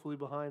I'm woefully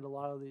behind a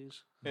lot of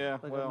these. Yeah,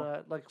 Like I'm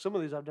not like some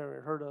of these I've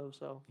never heard of.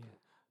 So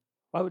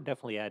I would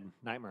definitely add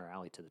Nightmare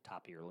Alley to the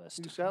top of your list.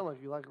 you sound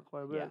like you like it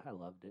quite a bit. Yeah, I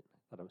loved it.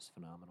 Thought it was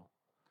phenomenal.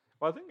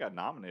 well, I think it got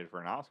nominated for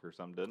an Oscar or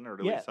something, didn't it? Or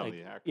at Yeah, least some like, of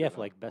the actors. yeah, didn't. for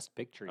like Best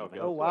Picture. Okay, even.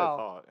 Oh, that's what I wow.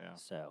 thought, yeah.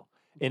 So,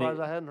 I'm and surprised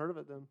I hadn't heard of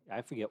it then.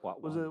 I forget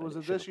what Was won, it but was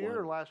it should this have year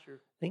or won. last year?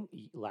 I think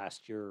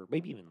last year,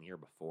 maybe even the year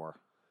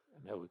before.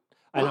 I know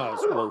I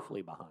was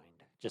woefully behind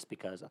just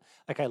because,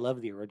 like, I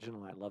love the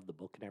original, I love the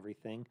book and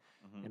everything,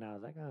 Mhm. and I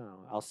was like,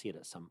 oh, I'll see it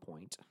at some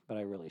point, but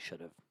I really should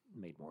have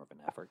made more of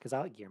an effort because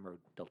I like Guillermo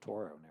del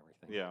Toro and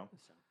everything. Yeah.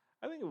 So,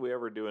 I think if we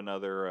ever do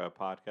another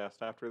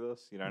podcast after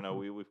this, I know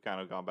Mhm. we've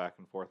kind of gone back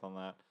and forth on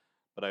that,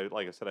 but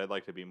like I said, I'd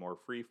like to be more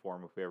free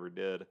form if we ever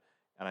did.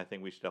 And I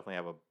think we should definitely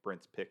have a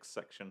Brent's Picks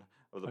section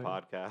of the Oh,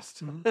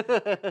 podcast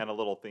and a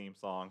little theme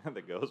song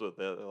that goes with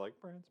it. They're like,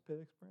 Brent's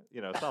Picks, Brent.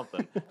 You know,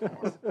 something.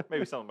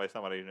 Maybe something by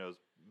somebody who knows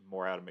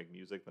more how to make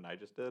music than I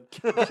just did.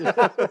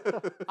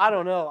 I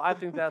don't know. I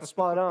think that's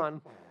spot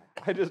on.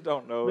 I just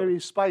don't know. Maybe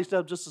spiced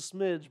up just a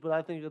smidge, but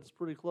I think it's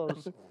pretty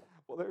close.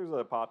 Well, there's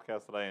a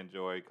podcast that I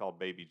enjoy called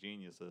Baby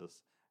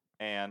Geniuses,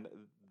 and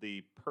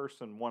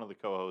one of the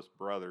co-host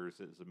brothers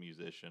is a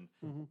musician,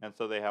 and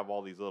so they have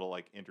all these little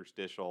like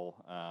interstitial,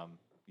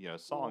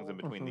 songs in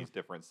between these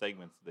different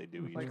segments that they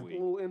do each Like week.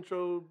 little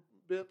intro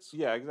bits.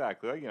 Yeah,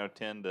 exactly. Like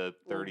 10 to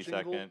 30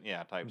 jingle.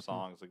 second, type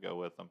songs that go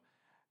with them,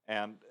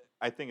 and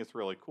I think it's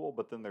really cool.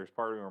 But then there's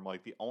part of me where I'm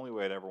like, the only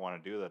way I'd ever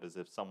want to do that is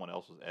if someone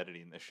else was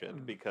editing this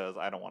shit, because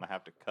I don't want to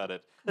have to cut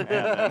it and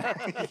then,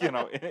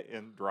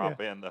 and drop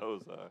in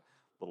those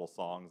little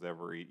songs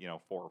every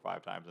 4 or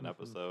 5 times an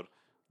episode.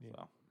 Yeah.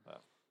 So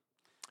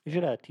You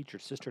should teach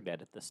your sister to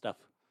edit this stuff.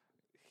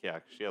 yeah,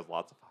 she has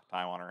lots of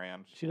time on her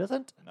hands. She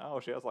doesn't? No,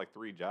 she has like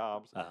 3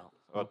 jobs. Oh.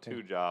 Well, okay.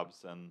 2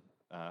 jobs, and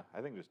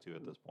I think there's 2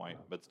 at this point,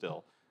 but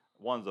still.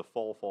 One's a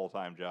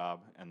full-time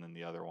job, and then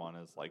the other one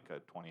is like a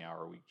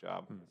 20-hour-a-week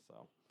job.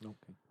 So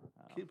Okay.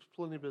 Keeps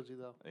plenty busy,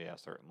 though. yeah,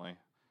 certainly.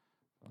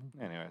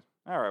 Anyways,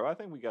 all right. Well, I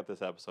think we got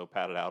this episode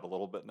padded out a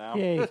little bit now.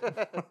 Yay.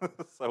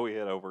 So we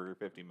hit over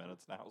 50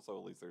 minutes now, so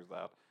at least there's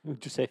that.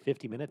 Would you say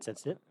 50 minutes?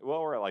 That's it?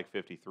 Well, we're at like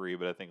 53,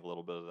 but I think a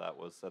little bit of that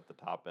was at the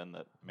top end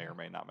that may or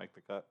may not make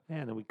the cut. Yeah,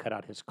 and then we cut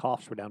out his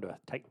coughs. We're down to a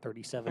tight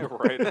 37.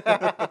 Right.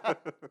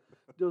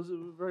 Was it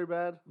very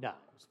bad? No.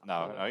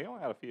 No, you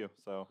only had a few,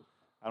 so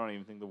I don't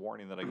even think the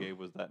warning that I gave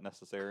was that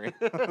necessary.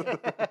 But anyways.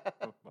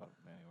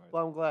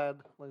 Well, I'm glad.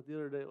 Like the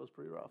other day, it was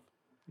pretty rough.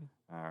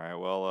 All right,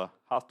 well,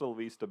 hasta la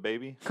vista,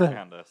 baby,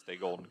 and stay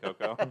golden,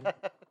 Coco.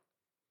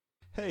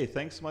 Hey,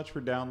 thanks so much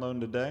for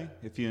downloading today.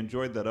 If you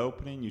enjoyed that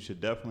opening, you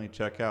should definitely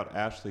check out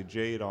Ashley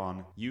Jade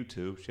on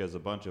YouTube. She has a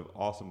bunch of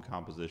awesome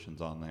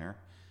compositions on there.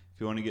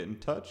 If you want to get in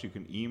touch, you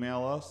can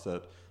email us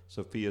at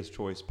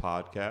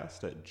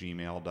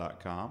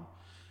sophiaschoicepodcast@gmail.com.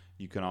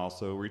 You can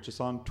also reach us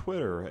on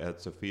Twitter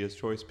at Sophia's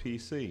Choice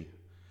PC.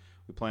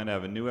 We plan to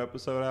have a new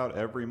episode out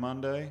every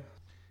Monday.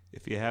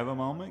 If you have a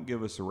moment,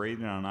 give us a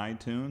rating on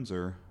iTunes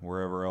or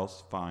wherever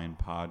else fine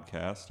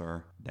podcasts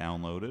are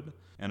downloaded.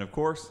 And of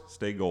course,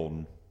 stay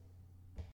golden.